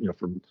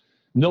 From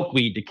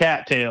milkweed to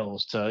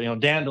cattails to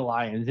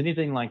dandelions,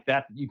 anything like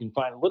that you can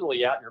find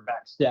literally out your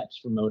back steps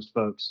for most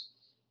folks.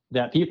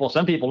 That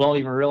some people don't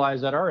even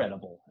realize that are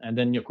edible. And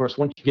then, of course,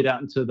 once you get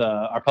out into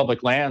our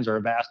public lands or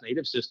our vast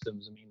native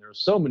systems, I mean,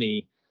 there's so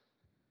many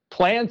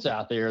plants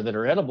out there that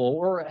are edible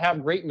or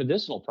have great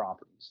medicinal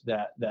properties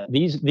that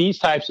these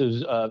types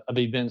of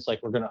events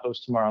like we're going to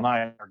host tomorrow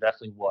night are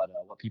definitely what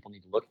people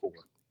need to look for.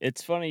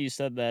 It's funny you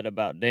said that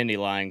about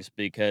dandelions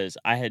because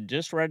I had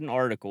just read an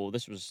article.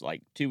 This was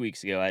like 2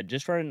 weeks ago. I had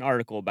just read an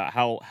article about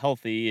how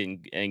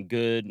healthy and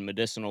good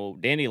medicinal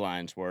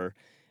dandelions were.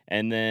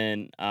 And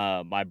then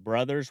my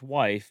brother's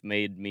wife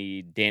made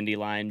me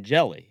dandelion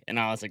jelly. And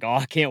I was like, oh,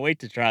 I can't wait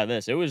to try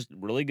this. It was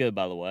really good,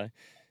 by the way.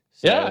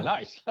 Yeah, So,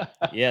 nice.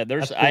 yeah,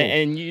 That's cool.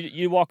 and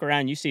you walk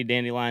around, you see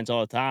dandelions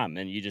all the time,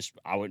 and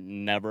I would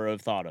never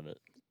have thought of it.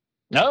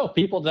 No,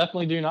 people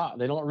definitely do not.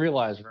 They don't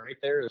realize right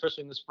there,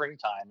 especially in the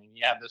springtime, and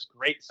you have this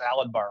great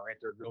salad bar right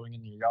there growing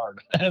in your yard.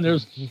 And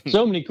there's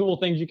so many cool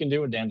things you can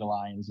do with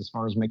dandelions as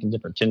far as making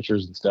different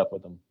tinctures and stuff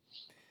with them.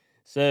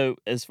 So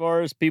as far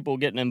as people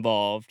getting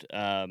involved,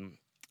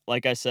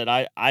 like I said,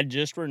 I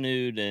just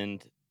renewed,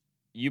 and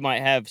you might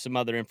have some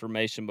other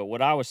information, but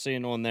what I was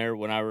seeing on there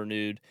when I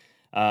renewed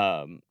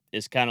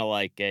is kind of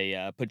like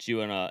puts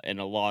you in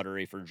a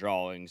lottery for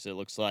drawings. It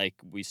looks like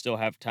we still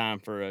have time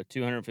for a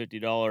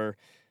 $250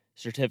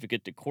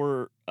 certificate to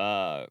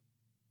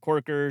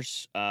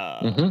Corkers,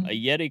 a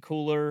Yeti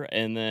cooler,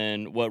 and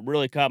then what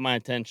really caught my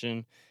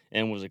attention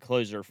and was a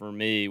closer for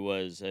me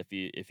was if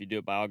you do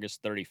it by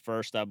August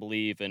 31st, I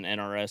believe, an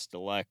NRS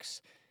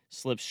Deluxe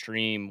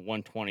Slipstream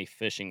 120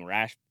 fishing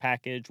raft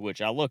package,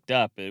 which I looked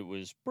up. It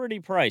was pretty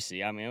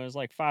pricey. I mean, it was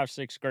like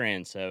 5-6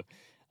 grand. So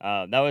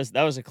that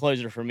was a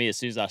closer for me as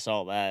soon as I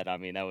saw that. I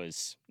mean, that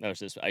was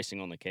just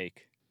icing on the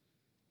cake.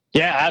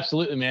 Yeah,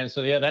 absolutely, man.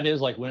 So yeah, that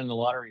is like winning the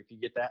lottery if you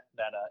get that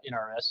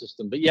NRS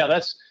system. But yeah,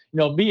 that's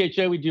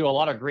BHA. We do a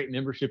lot of great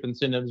membership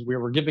incentives. We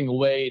were giving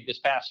away this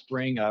past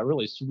spring a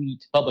really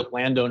sweet public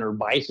landowner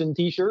bison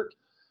T-shirt.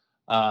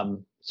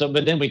 But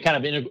then we kind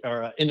of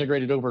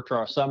integrated over to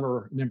our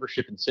summer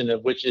membership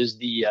incentive, which is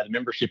the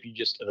membership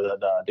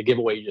the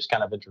giveaway you just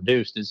kind of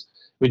introduced. Is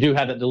we do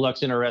have that deluxe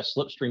NRS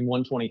Slipstream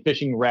 120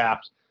 fishing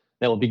raft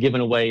that will be given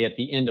away at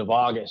the end of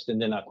August.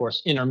 And then, of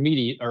course,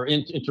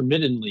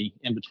 intermittently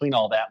in between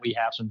all that, we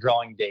have some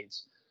drawing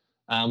dates.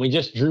 We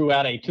just drew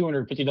out a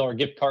 $250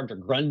 gift card to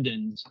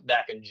Grundon's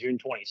back in June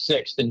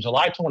 26th. And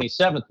July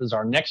 27th is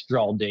our next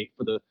draw date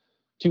for the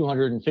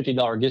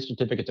 $250 gift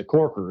certificate to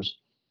Corkers.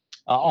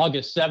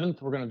 August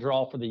 7th, we're going to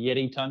draw for the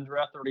Yeti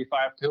Tundra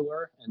 35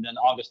 cooler. And then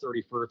August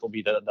 31st will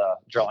be the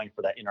drawing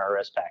for that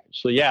NRS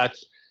package. So, yeah,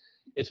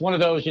 it's one of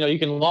those, you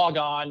can log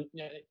on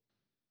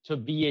to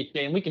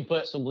BHA, and we can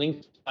put some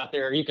links out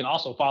there. You can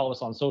also follow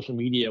us on social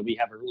media. We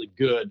have a really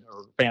good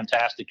or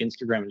fantastic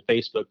Instagram and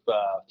Facebook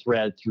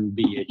thread through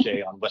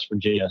BHA on West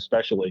Virginia,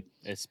 especially.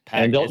 It's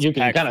packed. You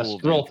can kind of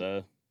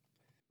scroll.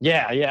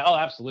 Yeah. Oh,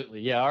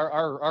 absolutely. Yeah.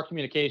 Our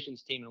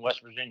communications team in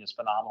West Virginia is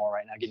phenomenal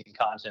right now, getting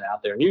content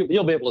out there.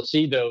 You'll be able to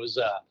see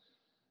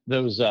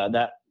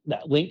that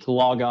link to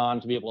log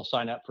on to be able to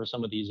sign up for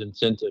some of these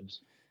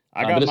incentives.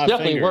 I got But it's my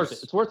definitely worth it.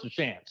 fingers It's worth a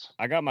chance.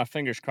 I got my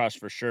fingers crossed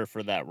for sure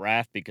for that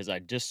raft because I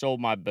just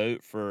sold my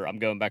boat for I'm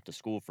going back to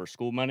school for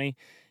school money.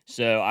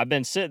 So I've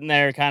been sitting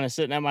there kind of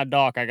sitting at my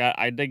dock.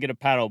 I did get a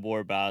paddle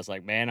board, but I was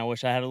like, man, I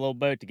wish I had a little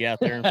boat to get out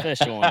there and fish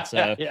on.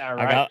 So Yeah, I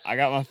right. got I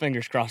got my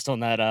fingers crossed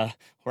on that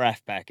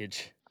raft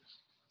package.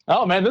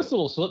 Oh man, this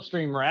little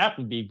slipstream raft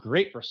would be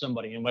great for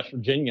somebody in West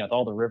Virginia with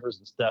all the rivers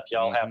and stuff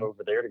y'all have Hmm.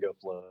 over there to go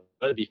float.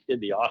 It'd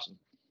be awesome.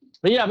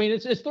 But yeah, I mean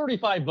it's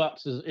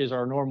 $35 is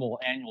our normal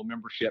annual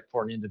membership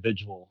for an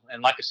individual.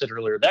 And like I said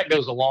earlier, that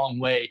goes a long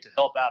way to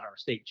help out our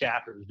state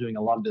chapters doing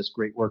a lot of this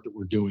great work that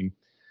we're doing.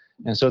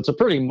 And so it's a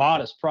pretty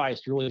modest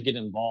price to really get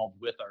involved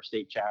with our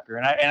state chapter.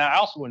 And I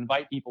also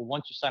invite people,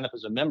 once you sign up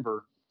as a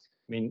member,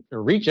 I mean,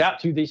 reach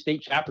out to these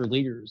state chapter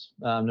leaders,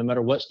 no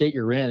matter what state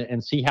you're in,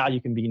 and see how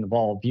you can be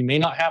involved. You may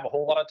not have a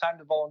whole lot of time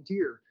to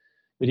volunteer,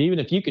 but even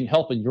if you can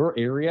help in your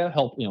area,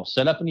 help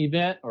set up an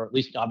event, or at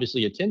least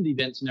obviously attend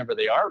events whenever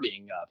they are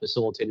being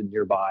facilitated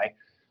nearby.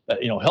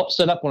 Help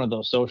set up one of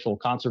those social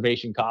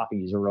conservation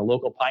coffees or a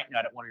local pint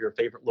night at one of your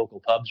favorite local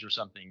pubs or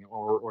something.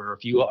 Or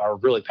if you are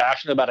really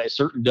passionate about a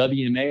certain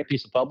WMA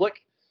piece of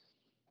public,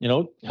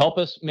 help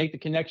us make the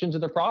connections to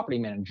the property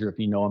manager if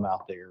you know them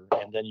out there.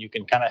 And then you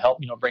can kind of help,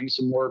 bring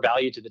some more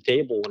value to the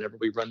table whenever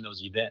we run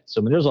those events.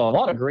 So I mean, there's a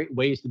lot of great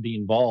ways to be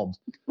involved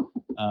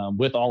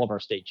with all of our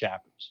state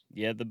chapters.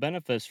 Yeah, the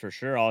benefits for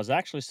sure. I was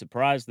actually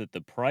surprised that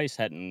the price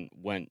hadn't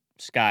went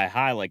sky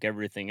high like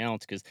everything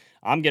else because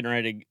I'm getting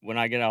ready when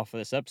I get off of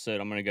this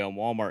episode, I'm gonna go in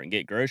Walmart and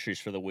get groceries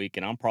for the week,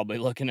 and I'm probably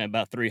looking at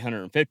about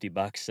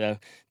 $350. So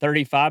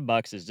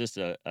 $35 is just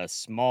a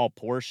small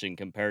portion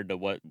compared to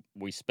what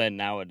we spend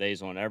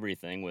nowadays on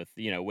everything. With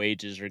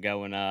wages are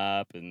going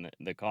up and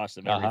the cost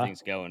of Uh-huh.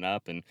 everything's going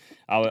up, and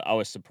I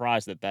was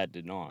surprised that that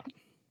did not.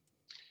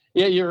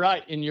 Yeah, you're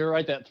right. And you're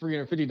right that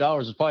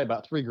 $350 is probably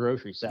about 3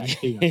 grocery sacks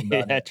too. That's Yeah,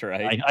 about it. that's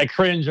right. I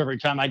cringe every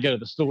time I go to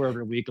the store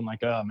every week. I'm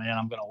like, oh man,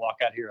 I'm going to walk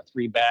out here with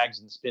 3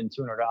 bags and spend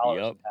 $200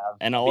 Yep. and have,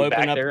 And I'll I'll be open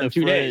back up there in the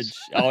 2 days.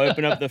 fridge. I'll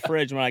open up the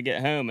fridge when I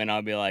get home and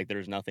I'll be like,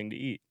 there's nothing to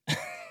eat.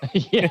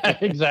 Yeah,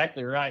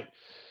 exactly right.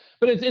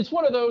 But it's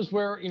one of those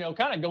where,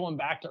 kind of going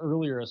back to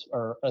earlier as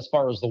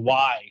far as the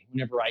why,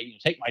 whenever I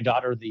take my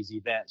daughter to these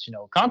events,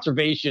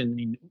 conservation, I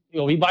mean,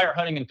 we buy our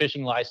hunting and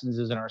fishing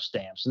licenses and our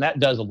stamps, and that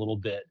does a little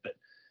bit, but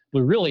we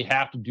really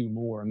have to do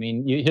more. I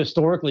mean,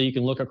 historically, you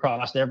can look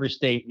across every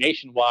state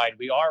nationwide.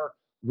 We are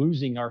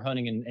losing our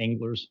hunting and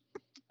anglers.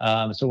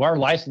 So our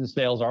license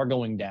sales are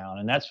going down,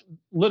 and that's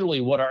literally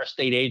what our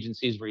state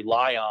agencies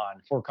rely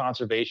on for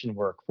conservation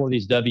work, for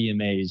these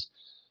WMAs,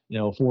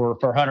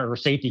 for hunter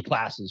safety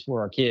classes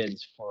for our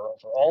kids, for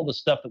all the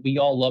stuff that we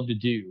all love to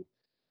do.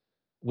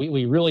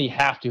 We really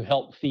have to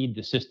help feed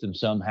the system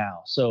somehow.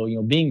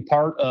 So, being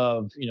part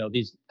of,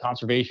 these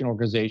conservation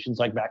organizations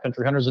like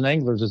Backcountry Hunters and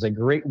Anglers is a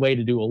great way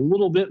to do a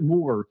little bit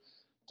more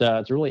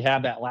to really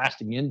have that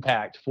lasting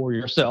impact for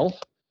yourself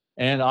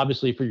and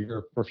obviously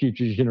for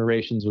future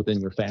generations within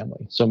your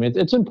family. So, I mean,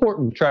 it's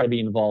important to try to be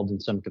involved in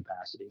some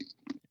capacity.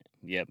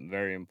 Yep,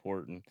 very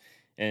important.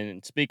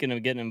 And speaking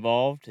of getting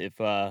involved, if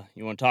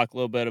you want to talk a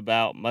little bit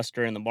about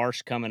Muster in the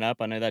Marsh coming up,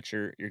 I know that's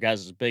your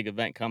guys' big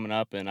event coming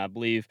up, and I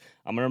believe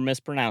I'm going to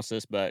mispronounce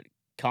this, but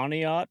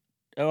Conneaut,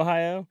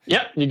 Ohio.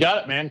 Yep, you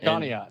got it, man. And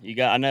Conneaut.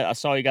 I know I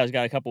saw you guys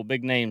got a couple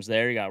big names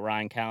there. You got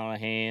Ryan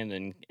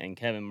Callahan and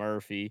Kevin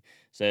Murphy.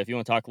 So if you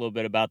want to talk a little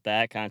bit about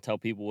that, kind of tell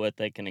people what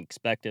they can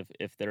expect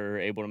if they're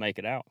able to make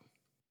it out.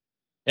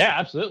 Yeah,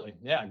 absolutely.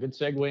 Yeah, good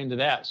segue into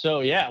that.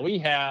 So yeah,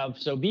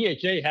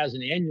 BHA has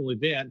an annual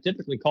event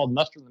typically called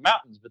Muster in the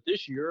Mountains, but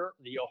this year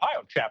the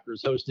Ohio chapter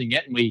is hosting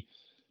it, and we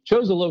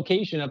chose a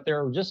location up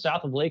there just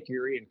south of Lake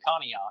Erie in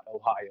Conneaut,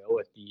 Ohio,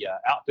 at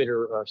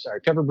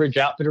the Covered Bridge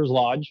Outfitters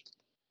Lodge.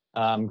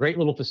 Great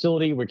little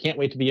facility. We can't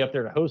wait to be up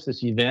there to host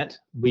this event.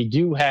 We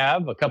do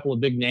have a couple of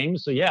big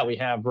names. So yeah, we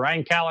have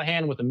Ryan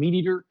Callahan with a Meat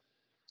Eater.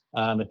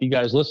 If you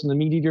guys listen to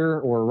Meat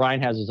Eater, or Ryan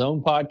has his own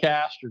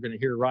podcast, you're going to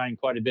hear Ryan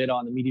quite a bit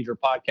on the Meat Eater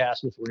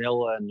podcast with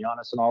Renilla and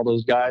Giannis and all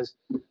those guys.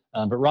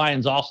 But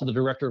Ryan's also the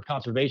director of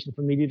conservation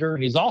for Meat Eater.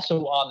 He's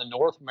also on the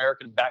North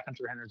American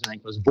Backcountry Hunters and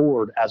Anglers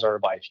board as our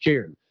vice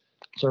chair.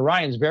 So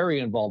Ryan's very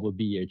involved with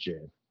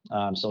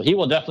BHA. So he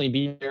will definitely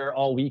be there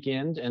all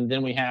weekend. And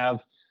then we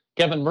have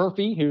Kevin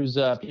Murphy, who's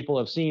people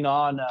have seen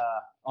on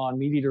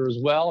Meat Eater as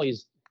well.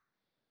 He's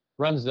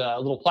runs a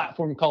little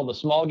platform called the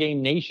Small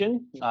Game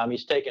Nation.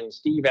 He's taken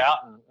Steve out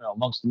and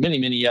amongst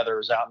many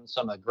others out in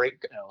some of the great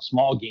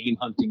small game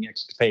hunting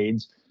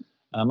escapades.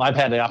 I've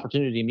had the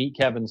opportunity to meet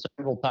Kevin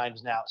several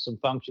times now at some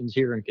functions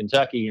here in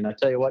Kentucky, and I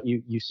tell you what,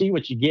 you see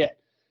what you get.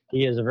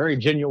 He is a very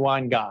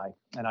genuine guy,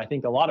 and I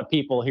think a lot of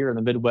people here in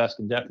the Midwest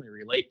can definitely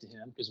relate to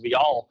him because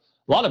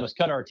a lot of us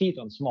cut our teeth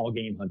on small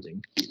game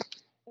hunting.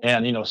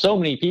 And so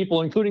many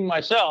people, including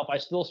myself, I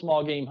still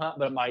small game hunt,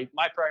 but my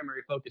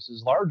primary focus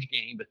is large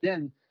game. But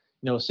then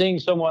seeing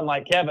someone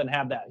like Kevin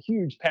have that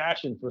huge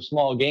passion for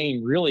small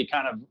game really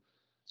kind of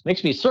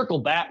makes me circle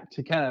back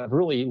to kind of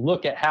really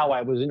look at how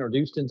I was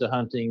introduced into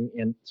hunting,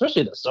 and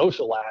especially the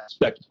social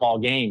aspect of small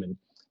game and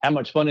how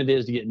much fun it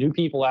is to get new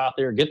people out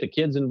there, get the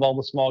kids involved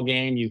with small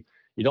game. You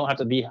You don't have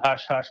to be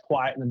hush, hush,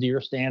 quiet in the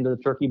deer stand or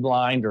the turkey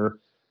blind, or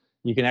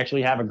you can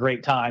actually have a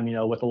great time,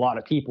 with a lot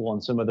of people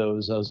on some of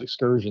those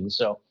excursions.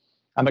 So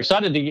I'm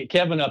excited to get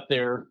Kevin up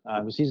there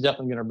because he's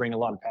definitely going to bring a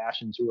lot of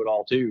passion to it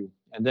all too.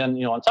 And then,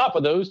 on top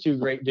of those two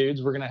great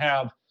dudes, we're going to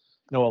have,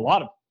 a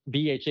lot of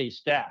BHA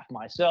staff.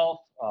 Myself,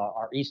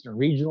 our Eastern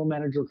Regional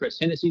Manager, Chris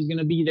Hennessy, is going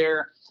to be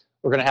there.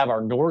 We're going to have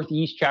our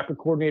Northeast Chapter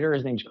Coordinator.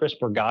 His name's Chris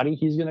Bergotti.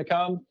 He's going to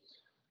come.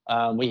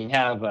 We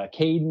have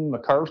Caden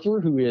MacArthur,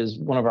 who is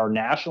one of our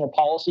national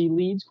policy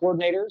leads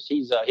coordinators.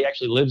 He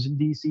actually lives in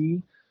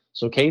DC.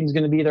 So Caden's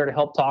going to be there to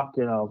help talk,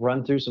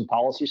 run through some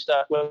policy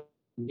stuff with.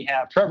 We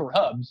have Trevor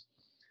Hubbs.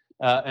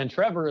 And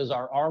Trevor is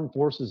our Armed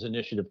Forces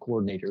Initiative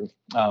Coordinator,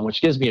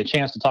 which gives me a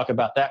chance to talk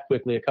about that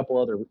quickly. A couple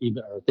other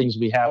things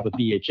we have with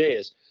BHA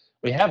is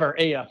we have our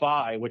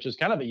AFI, which is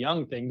kind of a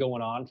young thing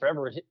going on.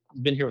 Trevor has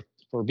been here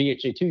for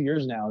BHA 2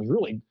 years now. Has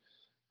really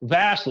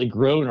vastly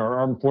grown our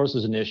Armed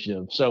Forces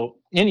Initiative. So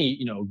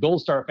any,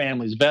 Gold Star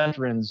families,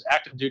 veterans,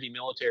 active duty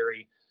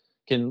military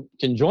can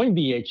join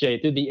BHA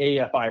through the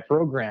AFI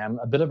program,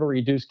 a bit of a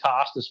reduced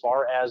cost as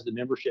far as the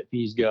membership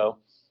fees go.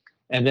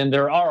 And then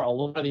there are a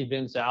lot of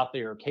events out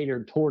there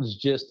catered towards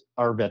just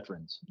our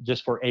veterans,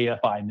 just for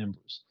AFI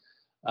members.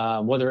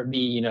 Whether it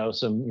be,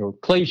 some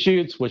clay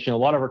shoots, which a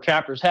lot of our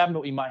chapters have,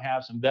 but we might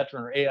have some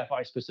veteran or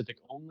AFI specific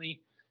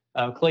only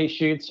clay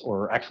shoots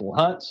or actual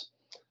hunts.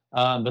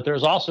 But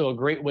there's also a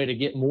great way to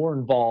get more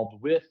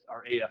involved with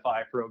our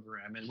AFI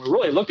program. And we're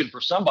really looking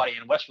for somebody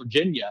in West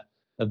Virginia,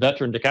 a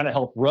veteran, to kind of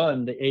help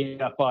run the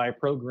AFI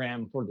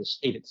program for the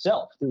state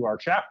itself through our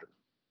chapter.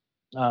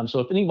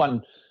 So if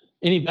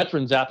any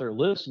veterans out there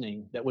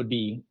listening that would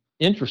be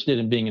interested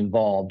in being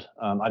involved,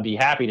 I'd be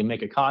happy to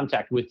make a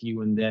contact with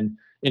you and then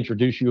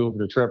introduce you over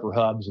to Trevor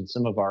Hubbs and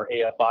some of our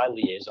AFI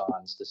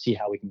liaisons to see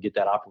how we can get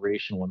that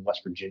operational in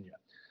West Virginia.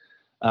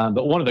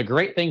 But one of the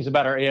great things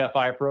about our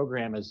AFI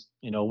program is,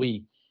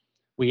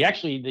 we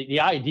actually, the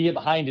idea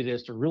behind it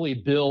is to really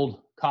build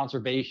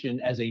conservation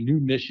as a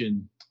new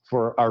mission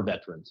for our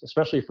veterans,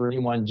 especially for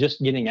anyone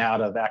just getting out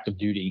of active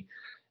duty.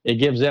 It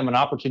gives them an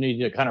opportunity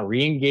to kind of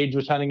re-engage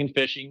with hunting and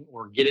fishing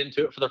or get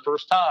into it for the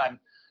first time.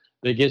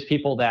 It gives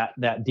people that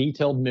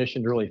detailed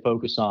mission to really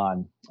focus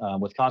on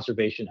with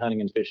conservation, hunting,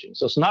 and fishing.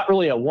 So it's not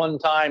really a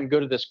one-time go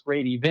to this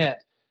great event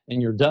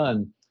and you're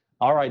done.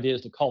 Our idea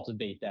is to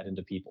cultivate that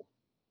into people.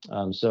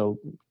 So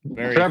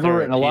very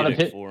Trevor and a lot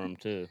of for them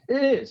too.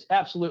 It is,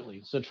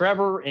 absolutely. So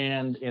Trevor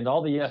and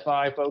all the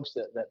FI folks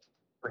that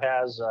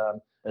has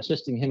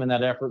assisting him in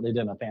that effort, they've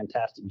done a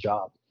fantastic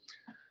job.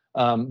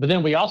 But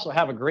then we also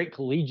have a great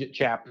collegiate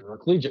chapter, a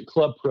collegiate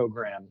club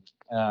program,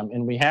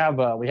 and we have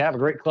a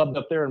great club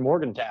up there in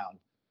Morgantown.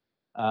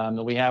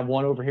 And we have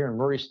one over here in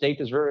Murray State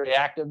that's very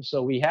active.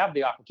 So we have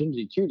the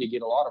opportunity too to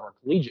get a lot of our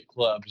collegiate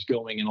clubs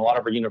going in a lot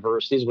of our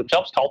universities, which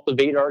helps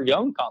cultivate our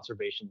young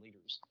conservation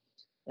leaders.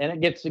 And it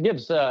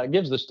gives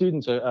the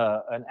students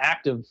an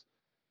active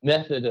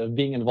method of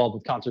being involved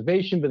with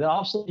conservation, but then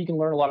also you can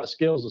learn a lot of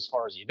skills as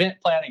far as event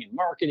planning and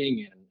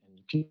marketing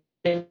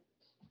and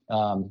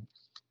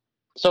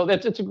so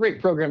it's a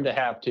great program to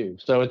have too.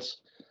 So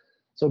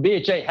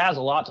BHA has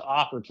a lot to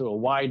offer to a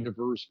wide,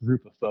 diverse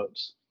group of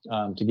folks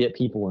to get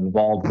people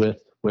involved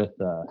with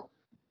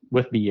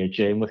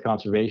BHA and with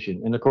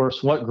conservation. And of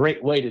course, what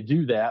great way to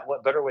do that?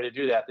 What better way to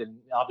do that than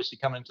obviously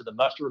coming to the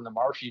Muster in the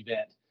Marsh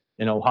event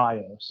in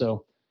Ohio?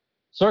 So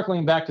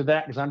circling back to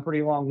that, because I'm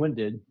pretty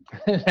long-winded,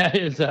 that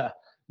is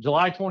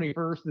July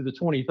 21st through the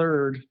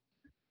 23rd.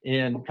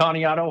 In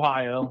Conneaut,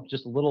 Ohio,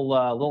 just a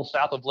little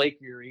south of Lake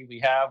Erie. We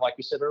have, like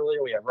we said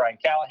earlier, we have Ryan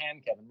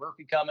Callahan, Kevin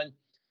Murphy coming,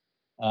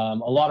 a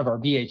lot of our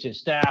BHA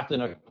staff,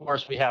 and of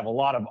course we have a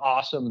lot of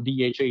awesome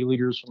BHA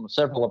leaders from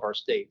several of our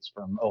states,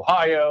 from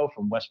Ohio,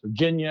 from West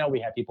Virginia. We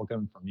have people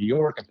coming from New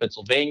York and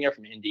Pennsylvania,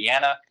 from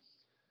Indiana.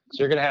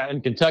 So you're going to have,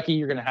 in Kentucky,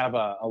 you're going to have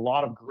a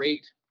lot of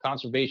great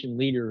conservation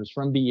leaders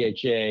from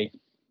BHA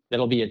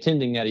that'll be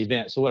attending that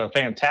event. So what a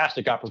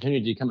fantastic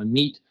opportunity to come and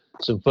meet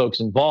some folks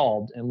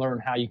involved and learn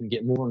how you can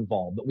get more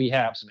involved. But we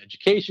have some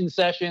education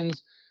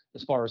sessions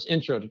as far as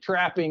intro to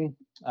trapping.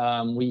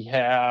 We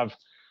have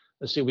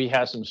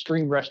some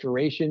stream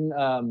restoration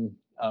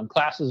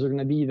classes are going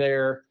to be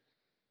there.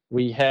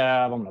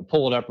 I'm going to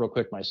pull it up real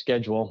quick, my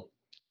schedule.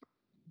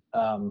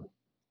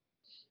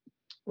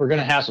 We're going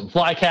to have some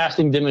fly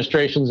casting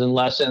demonstrations and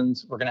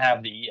lessons. We're going to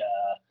have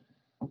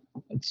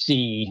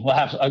we'll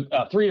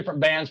have 3 different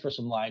bands for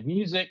some live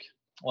music.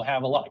 We'll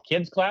have a lot of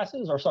kids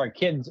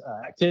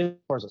activities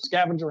as a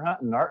scavenger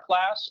hunt and an art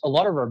class. A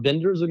lot of our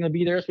vendors are going to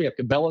be there. So we have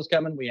Cabela's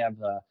coming. We have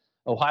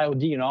Ohio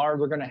DNR.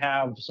 They're going to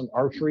have some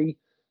archery,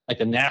 like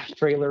the NAFS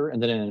trailer,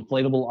 and then an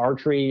inflatable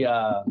archery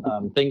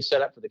thing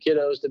set up for the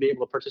kiddos to be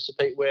able to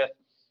participate with.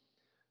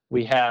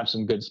 We have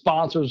some good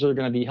sponsors that are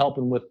going to be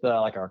helping with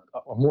like our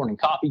morning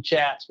coffee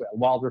chats. We have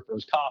Wild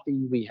Rippers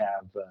Coffee. We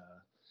have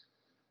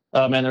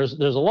there's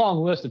a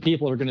long list of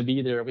people who are going to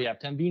be there. We have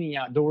Tambini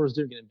Outdoors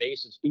doing an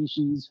invasive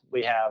species.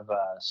 We have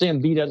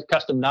Sam Bita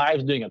Custom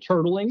Knives doing a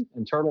turtling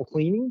and turtle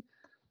cleaning.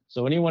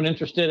 So anyone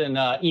interested in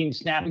eating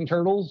snapping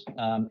turtles,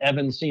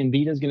 Evan Sam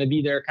Bita is going to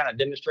be there kind of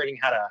demonstrating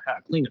how to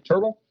clean a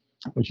turtle.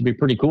 which would be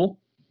pretty cool.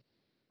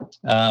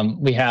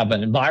 We have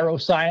an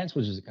EnviroScience,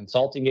 which is a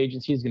consulting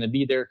agency, is going to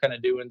be there, kind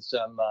of doing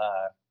some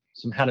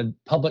how to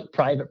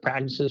public-private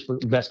practices for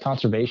best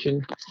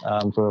conservation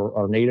for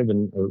our native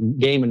and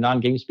game and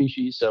non-game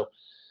species. So,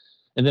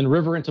 and then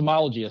river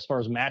entomology as far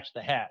as Match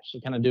the Hatch. So,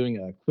 kind of doing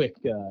a quick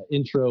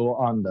intro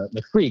on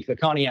the creek, the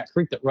Cognac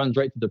Creek that runs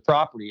right through the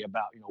property,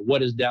 about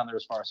what is down there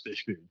as far as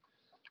fish food.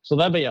 So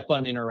that'd be a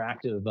fun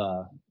interactive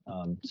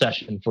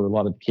session for a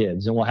lot of the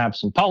kids. And we'll have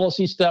some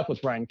policy stuff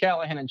with Ryan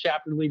Callahan and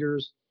chapter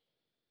leaders.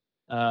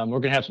 We're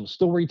going to have some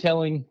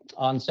storytelling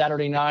on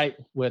Saturday night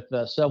with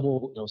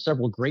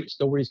several great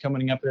stories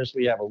coming up there. So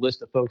we have a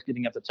list of folks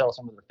getting up to tell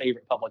some of their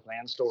favorite public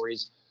land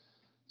stories.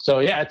 So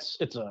yeah,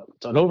 it's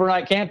an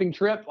overnight camping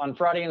trip on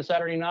Friday and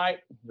Saturday night.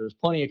 There's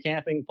plenty of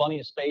camping, plenty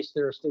of space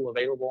there still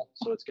available.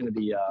 So it's going to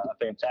be a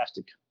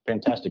fantastic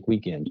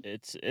weekend.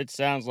 It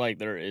sounds like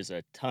there is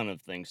a ton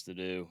of things to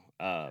do.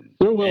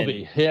 There will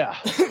be, yeah.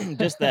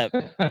 just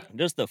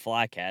the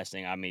fly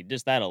casting. I mean,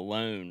 just that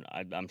alone,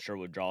 I'm sure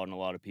would draw in a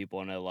lot of people.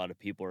 I know a lot of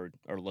people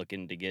are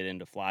looking to get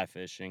into fly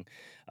fishing.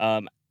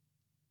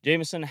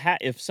 Jameson,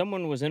 if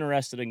someone was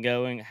interested in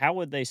going, how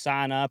would they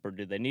sign up, or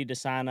do they need to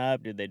sign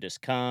up? Do they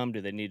just come? Do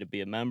they need to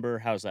be a member?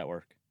 How does that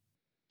work?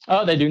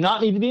 They do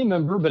not need to be a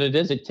member, but it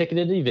is a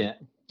ticketed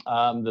event.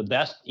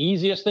 The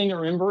easiest thing to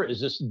remember is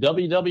just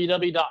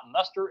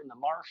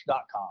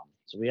www.musterinthemarsh.com.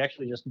 So we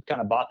actually just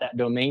kind of bought that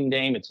domain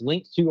name. It's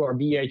linked to our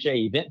BHA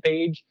event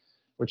page,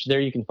 which there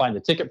you can find the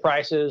ticket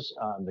prices,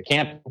 the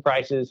camping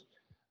prices.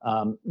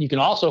 You can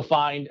also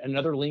find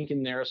another link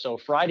in there. So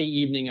Friday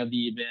evening of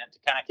the event, to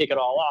kind of kick it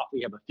all off,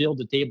 we have a field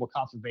to table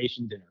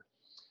conservation dinner.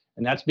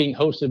 And that's being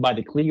hosted by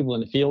the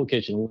Cleveland Field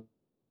Kitchen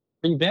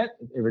event.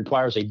 It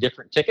requires a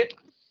different ticket.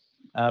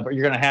 But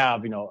you're going to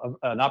have,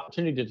 an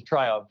opportunity to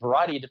try a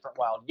variety of different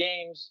wild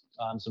games,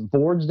 some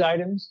foraged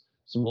items,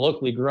 some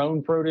locally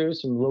grown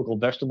produce, some local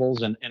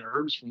vegetables and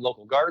herbs from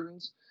local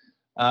gardens.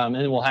 And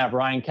then we'll have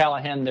Ryan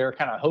Callahan there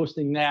kind of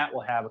hosting that.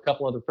 We'll have a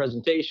couple other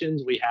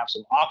presentations. We have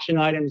some auction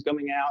items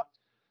coming out.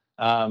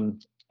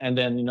 And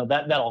then,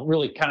 that'll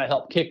really kind of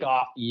help kick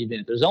off the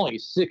event. There's only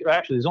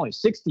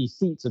 60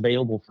 seats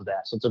available for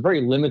that. So it's a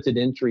very limited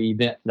entry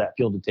event for that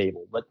field to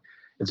table. But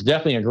it's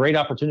definitely a great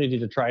opportunity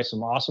to try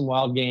some awesome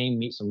wild game,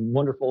 meet some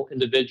wonderful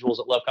individuals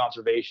that love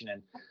conservation,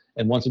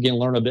 and once again,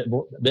 learn a bit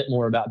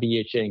more about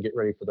BHA and get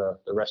ready for the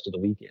rest of the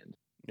weekend.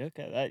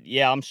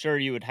 Okay. I'm sure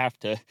you would have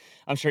to.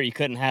 I'm sure you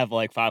couldn't have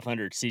like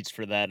 500 seats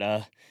for that.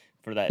 No.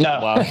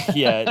 Wow.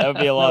 Yeah, that would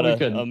be a lot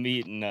No, of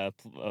meat and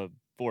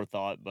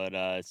forethought. But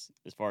as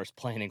far as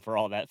planning for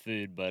all that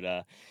food,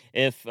 but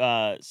if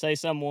say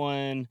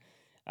someone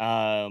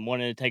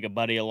wanted to take a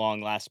buddy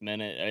along last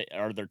minute,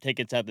 are there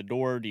tickets at the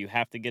door? Do you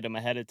have to get them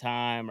ahead of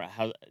time? Or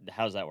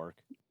how's that work?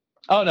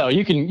 Oh no,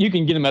 you can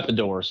get them at the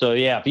door. So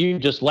yeah, if you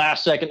just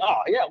last second,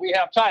 oh yeah, we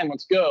have time,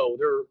 let's go.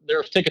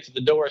 There's tickets at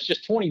the door. It's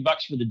just $20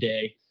 for the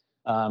day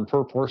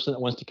per person that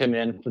wants to come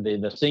in for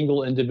the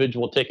single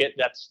individual ticket.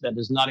 That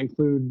does not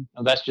include.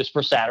 That's just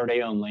for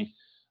Saturday only.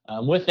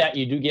 With that,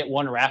 you do get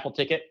one raffle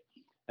ticket,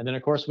 and then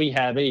of course we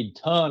have a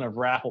ton of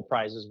raffle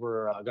prizes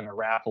we're going to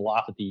raffle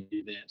off at the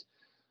event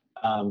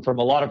from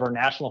a lot of our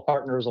national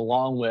partners,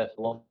 along with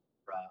our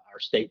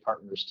state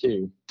partners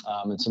too,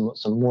 and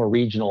some more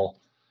regional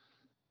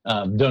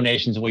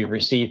donations we've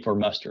received for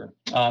muster.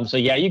 So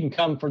yeah, you can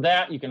come for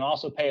that. You can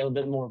also pay a little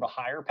bit more of a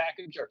higher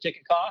package or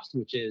ticket cost,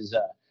 which is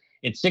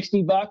it's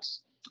 $60.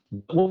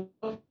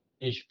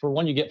 For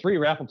one, you get 3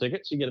 raffle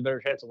tickets, you get a better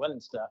chance of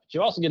winning stuff. But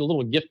you also get a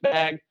little gift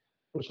bag,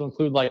 which will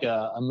include like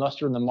a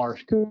Muster in the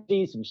Marsh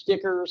koozie, some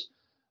stickers.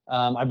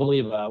 I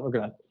believe I don't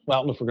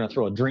know if we're going to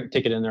throw a drink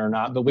ticket in there or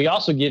not, but we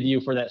also give you,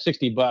 for that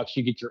 $60,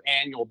 you get your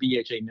annual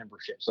BHA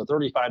membership, so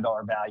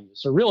 $35 value.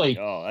 So really,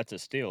 that's a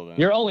steal then.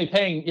 You're only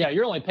paying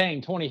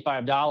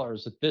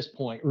 $25 at this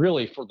point,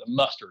 really, for the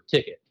muster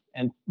ticket,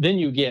 and then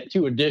you get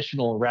 2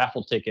 additional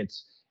raffle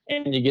tickets,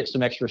 and you get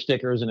some extra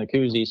stickers and a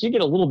koozie. So you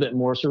get a little bit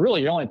more. So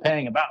really, you're only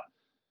paying about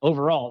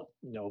overall,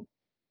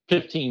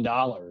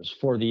 $15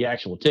 for the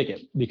actual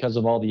ticket because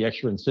of all the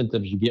extra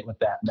incentives you get with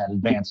that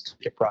advanced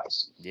ticket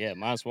price. Yeah,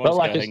 might as well go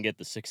ahead and get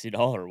the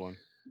 $60 one.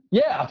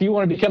 Yeah, if you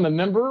want to become a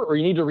member, or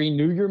you need to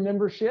renew your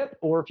membership,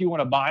 or if you want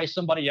to buy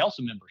somebody else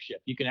a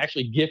membership, you can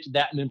actually gift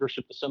that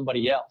membership to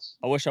somebody else.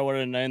 I wish I would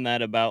have known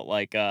that about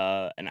like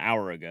an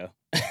hour ago.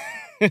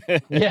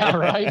 Yeah,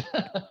 right.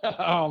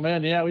 Oh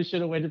man, yeah, we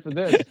should have waited for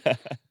this.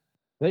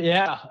 But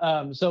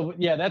yeah, so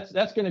yeah,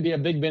 that's going to be a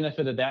big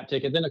benefit of that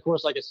ticket. Then of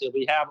course, like I said,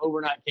 we have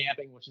overnight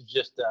camping, which is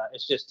just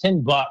it's just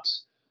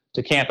 $10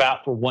 to camp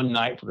out for one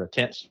night for a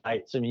tent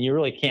site. So I mean, you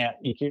really can't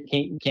beat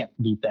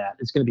that.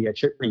 It's going to be a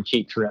pretty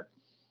cheap trip.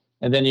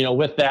 And then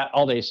with that,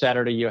 all day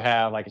Saturday, you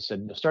have, like I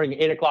said, starting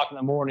at 8:00 in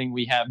the morning,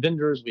 we have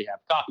vendors, we have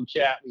coffee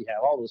chat, we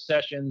have all those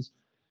sessions,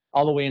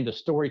 all the way into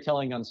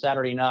storytelling on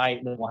Saturday night.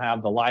 And then we'll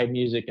have the live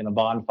music and a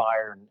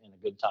bonfire and a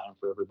good time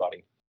for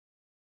everybody.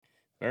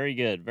 Very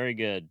good, very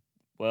good.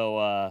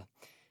 Well,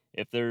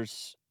 if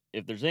there's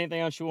if there's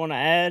anything else you want to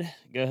add,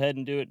 go ahead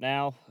and do it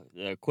now.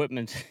 The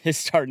equipment is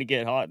starting to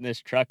get hot in this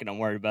truck, and I'm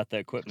worried about the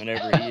equipment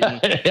overheating.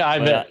 Yeah, I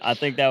But bet. I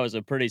think that was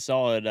a pretty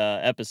solid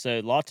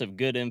episode. Lots of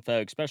good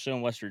info, especially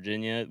in West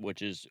Virginia,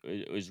 which is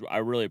I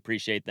really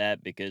appreciate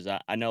that because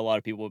I know a lot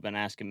of people have been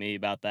asking me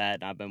about that,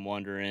 and I've been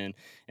wondering.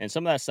 And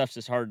some of that stuff's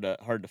just hard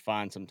to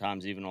find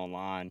sometimes, even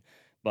online.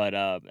 But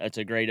it's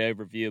a great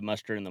overview of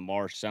Muster in the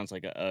Marsh. Sounds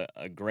like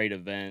a great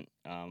event.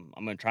 I'm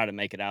gonna try to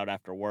make it out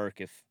after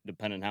work, if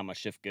depending how my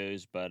shift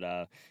goes.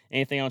 But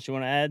anything else you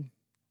want to add?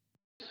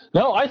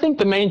 No, I think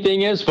the main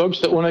thing is folks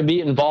that want to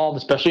be involved,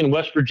 especially in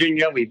West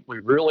Virginia. We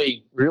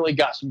really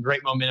got some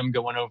great momentum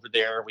going over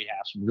there. We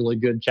have some really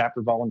good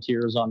chapter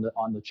volunteers on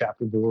the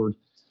chapter board,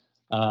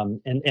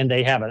 and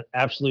they have an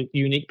absolute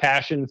unique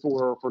passion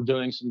for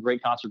doing some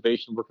great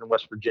conservation work in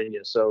West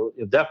Virginia. So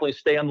you'll definitely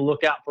stay on the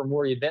lookout for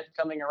more events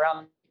coming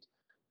around.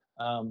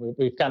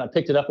 We've kind of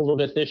picked it up a little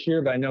bit this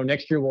year, but I know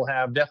next year we'll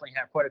definitely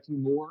have quite a few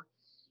more.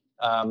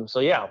 So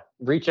yeah,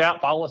 reach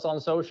out, follow us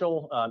on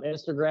social,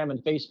 Instagram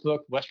and Facebook,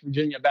 West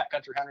Virginia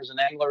Backcountry Hunters and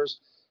Anglers.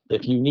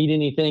 If you need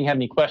anything, have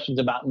any questions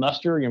about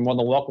muster, you're more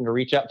than welcome to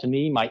reach out to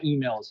me. My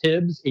email is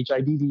hibs,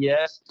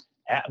 HIDDS,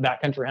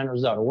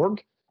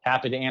 @backcountryhunters.org.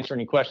 Happy to answer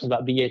any questions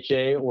about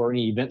BHA or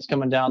any events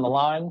coming down the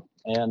line.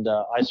 And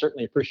I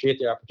certainly appreciate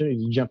the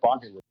opportunity to jump on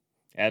here with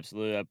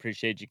Absolutely, I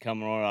appreciate you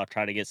coming on. I'll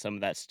try to get some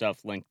of that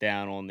stuff linked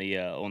down on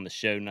the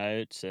show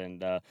notes.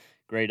 And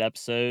great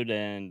episode.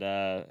 And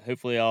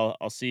hopefully,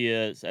 I'll see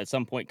you at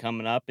some point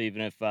coming up.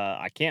 Even if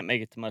I can't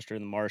make it to Muster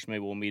in the Marsh, maybe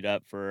we'll meet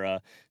up for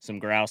some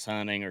grouse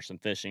hunting or some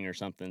fishing or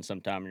something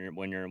sometime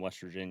when you're in West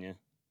Virginia.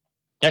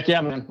 Heck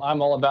yeah, man.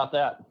 I'm all about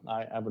that.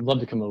 I would love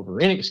to come over.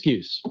 Any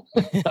excuse.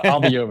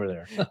 I'll be over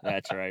there.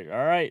 That's right.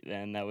 All right,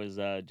 and that was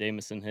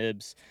Jameson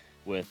Hibbs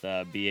with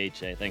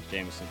BHA. Thanks,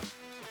 Jameson.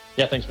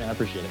 Yeah, thanks, man. I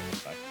appreciate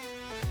it. Bye.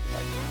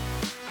 Bye.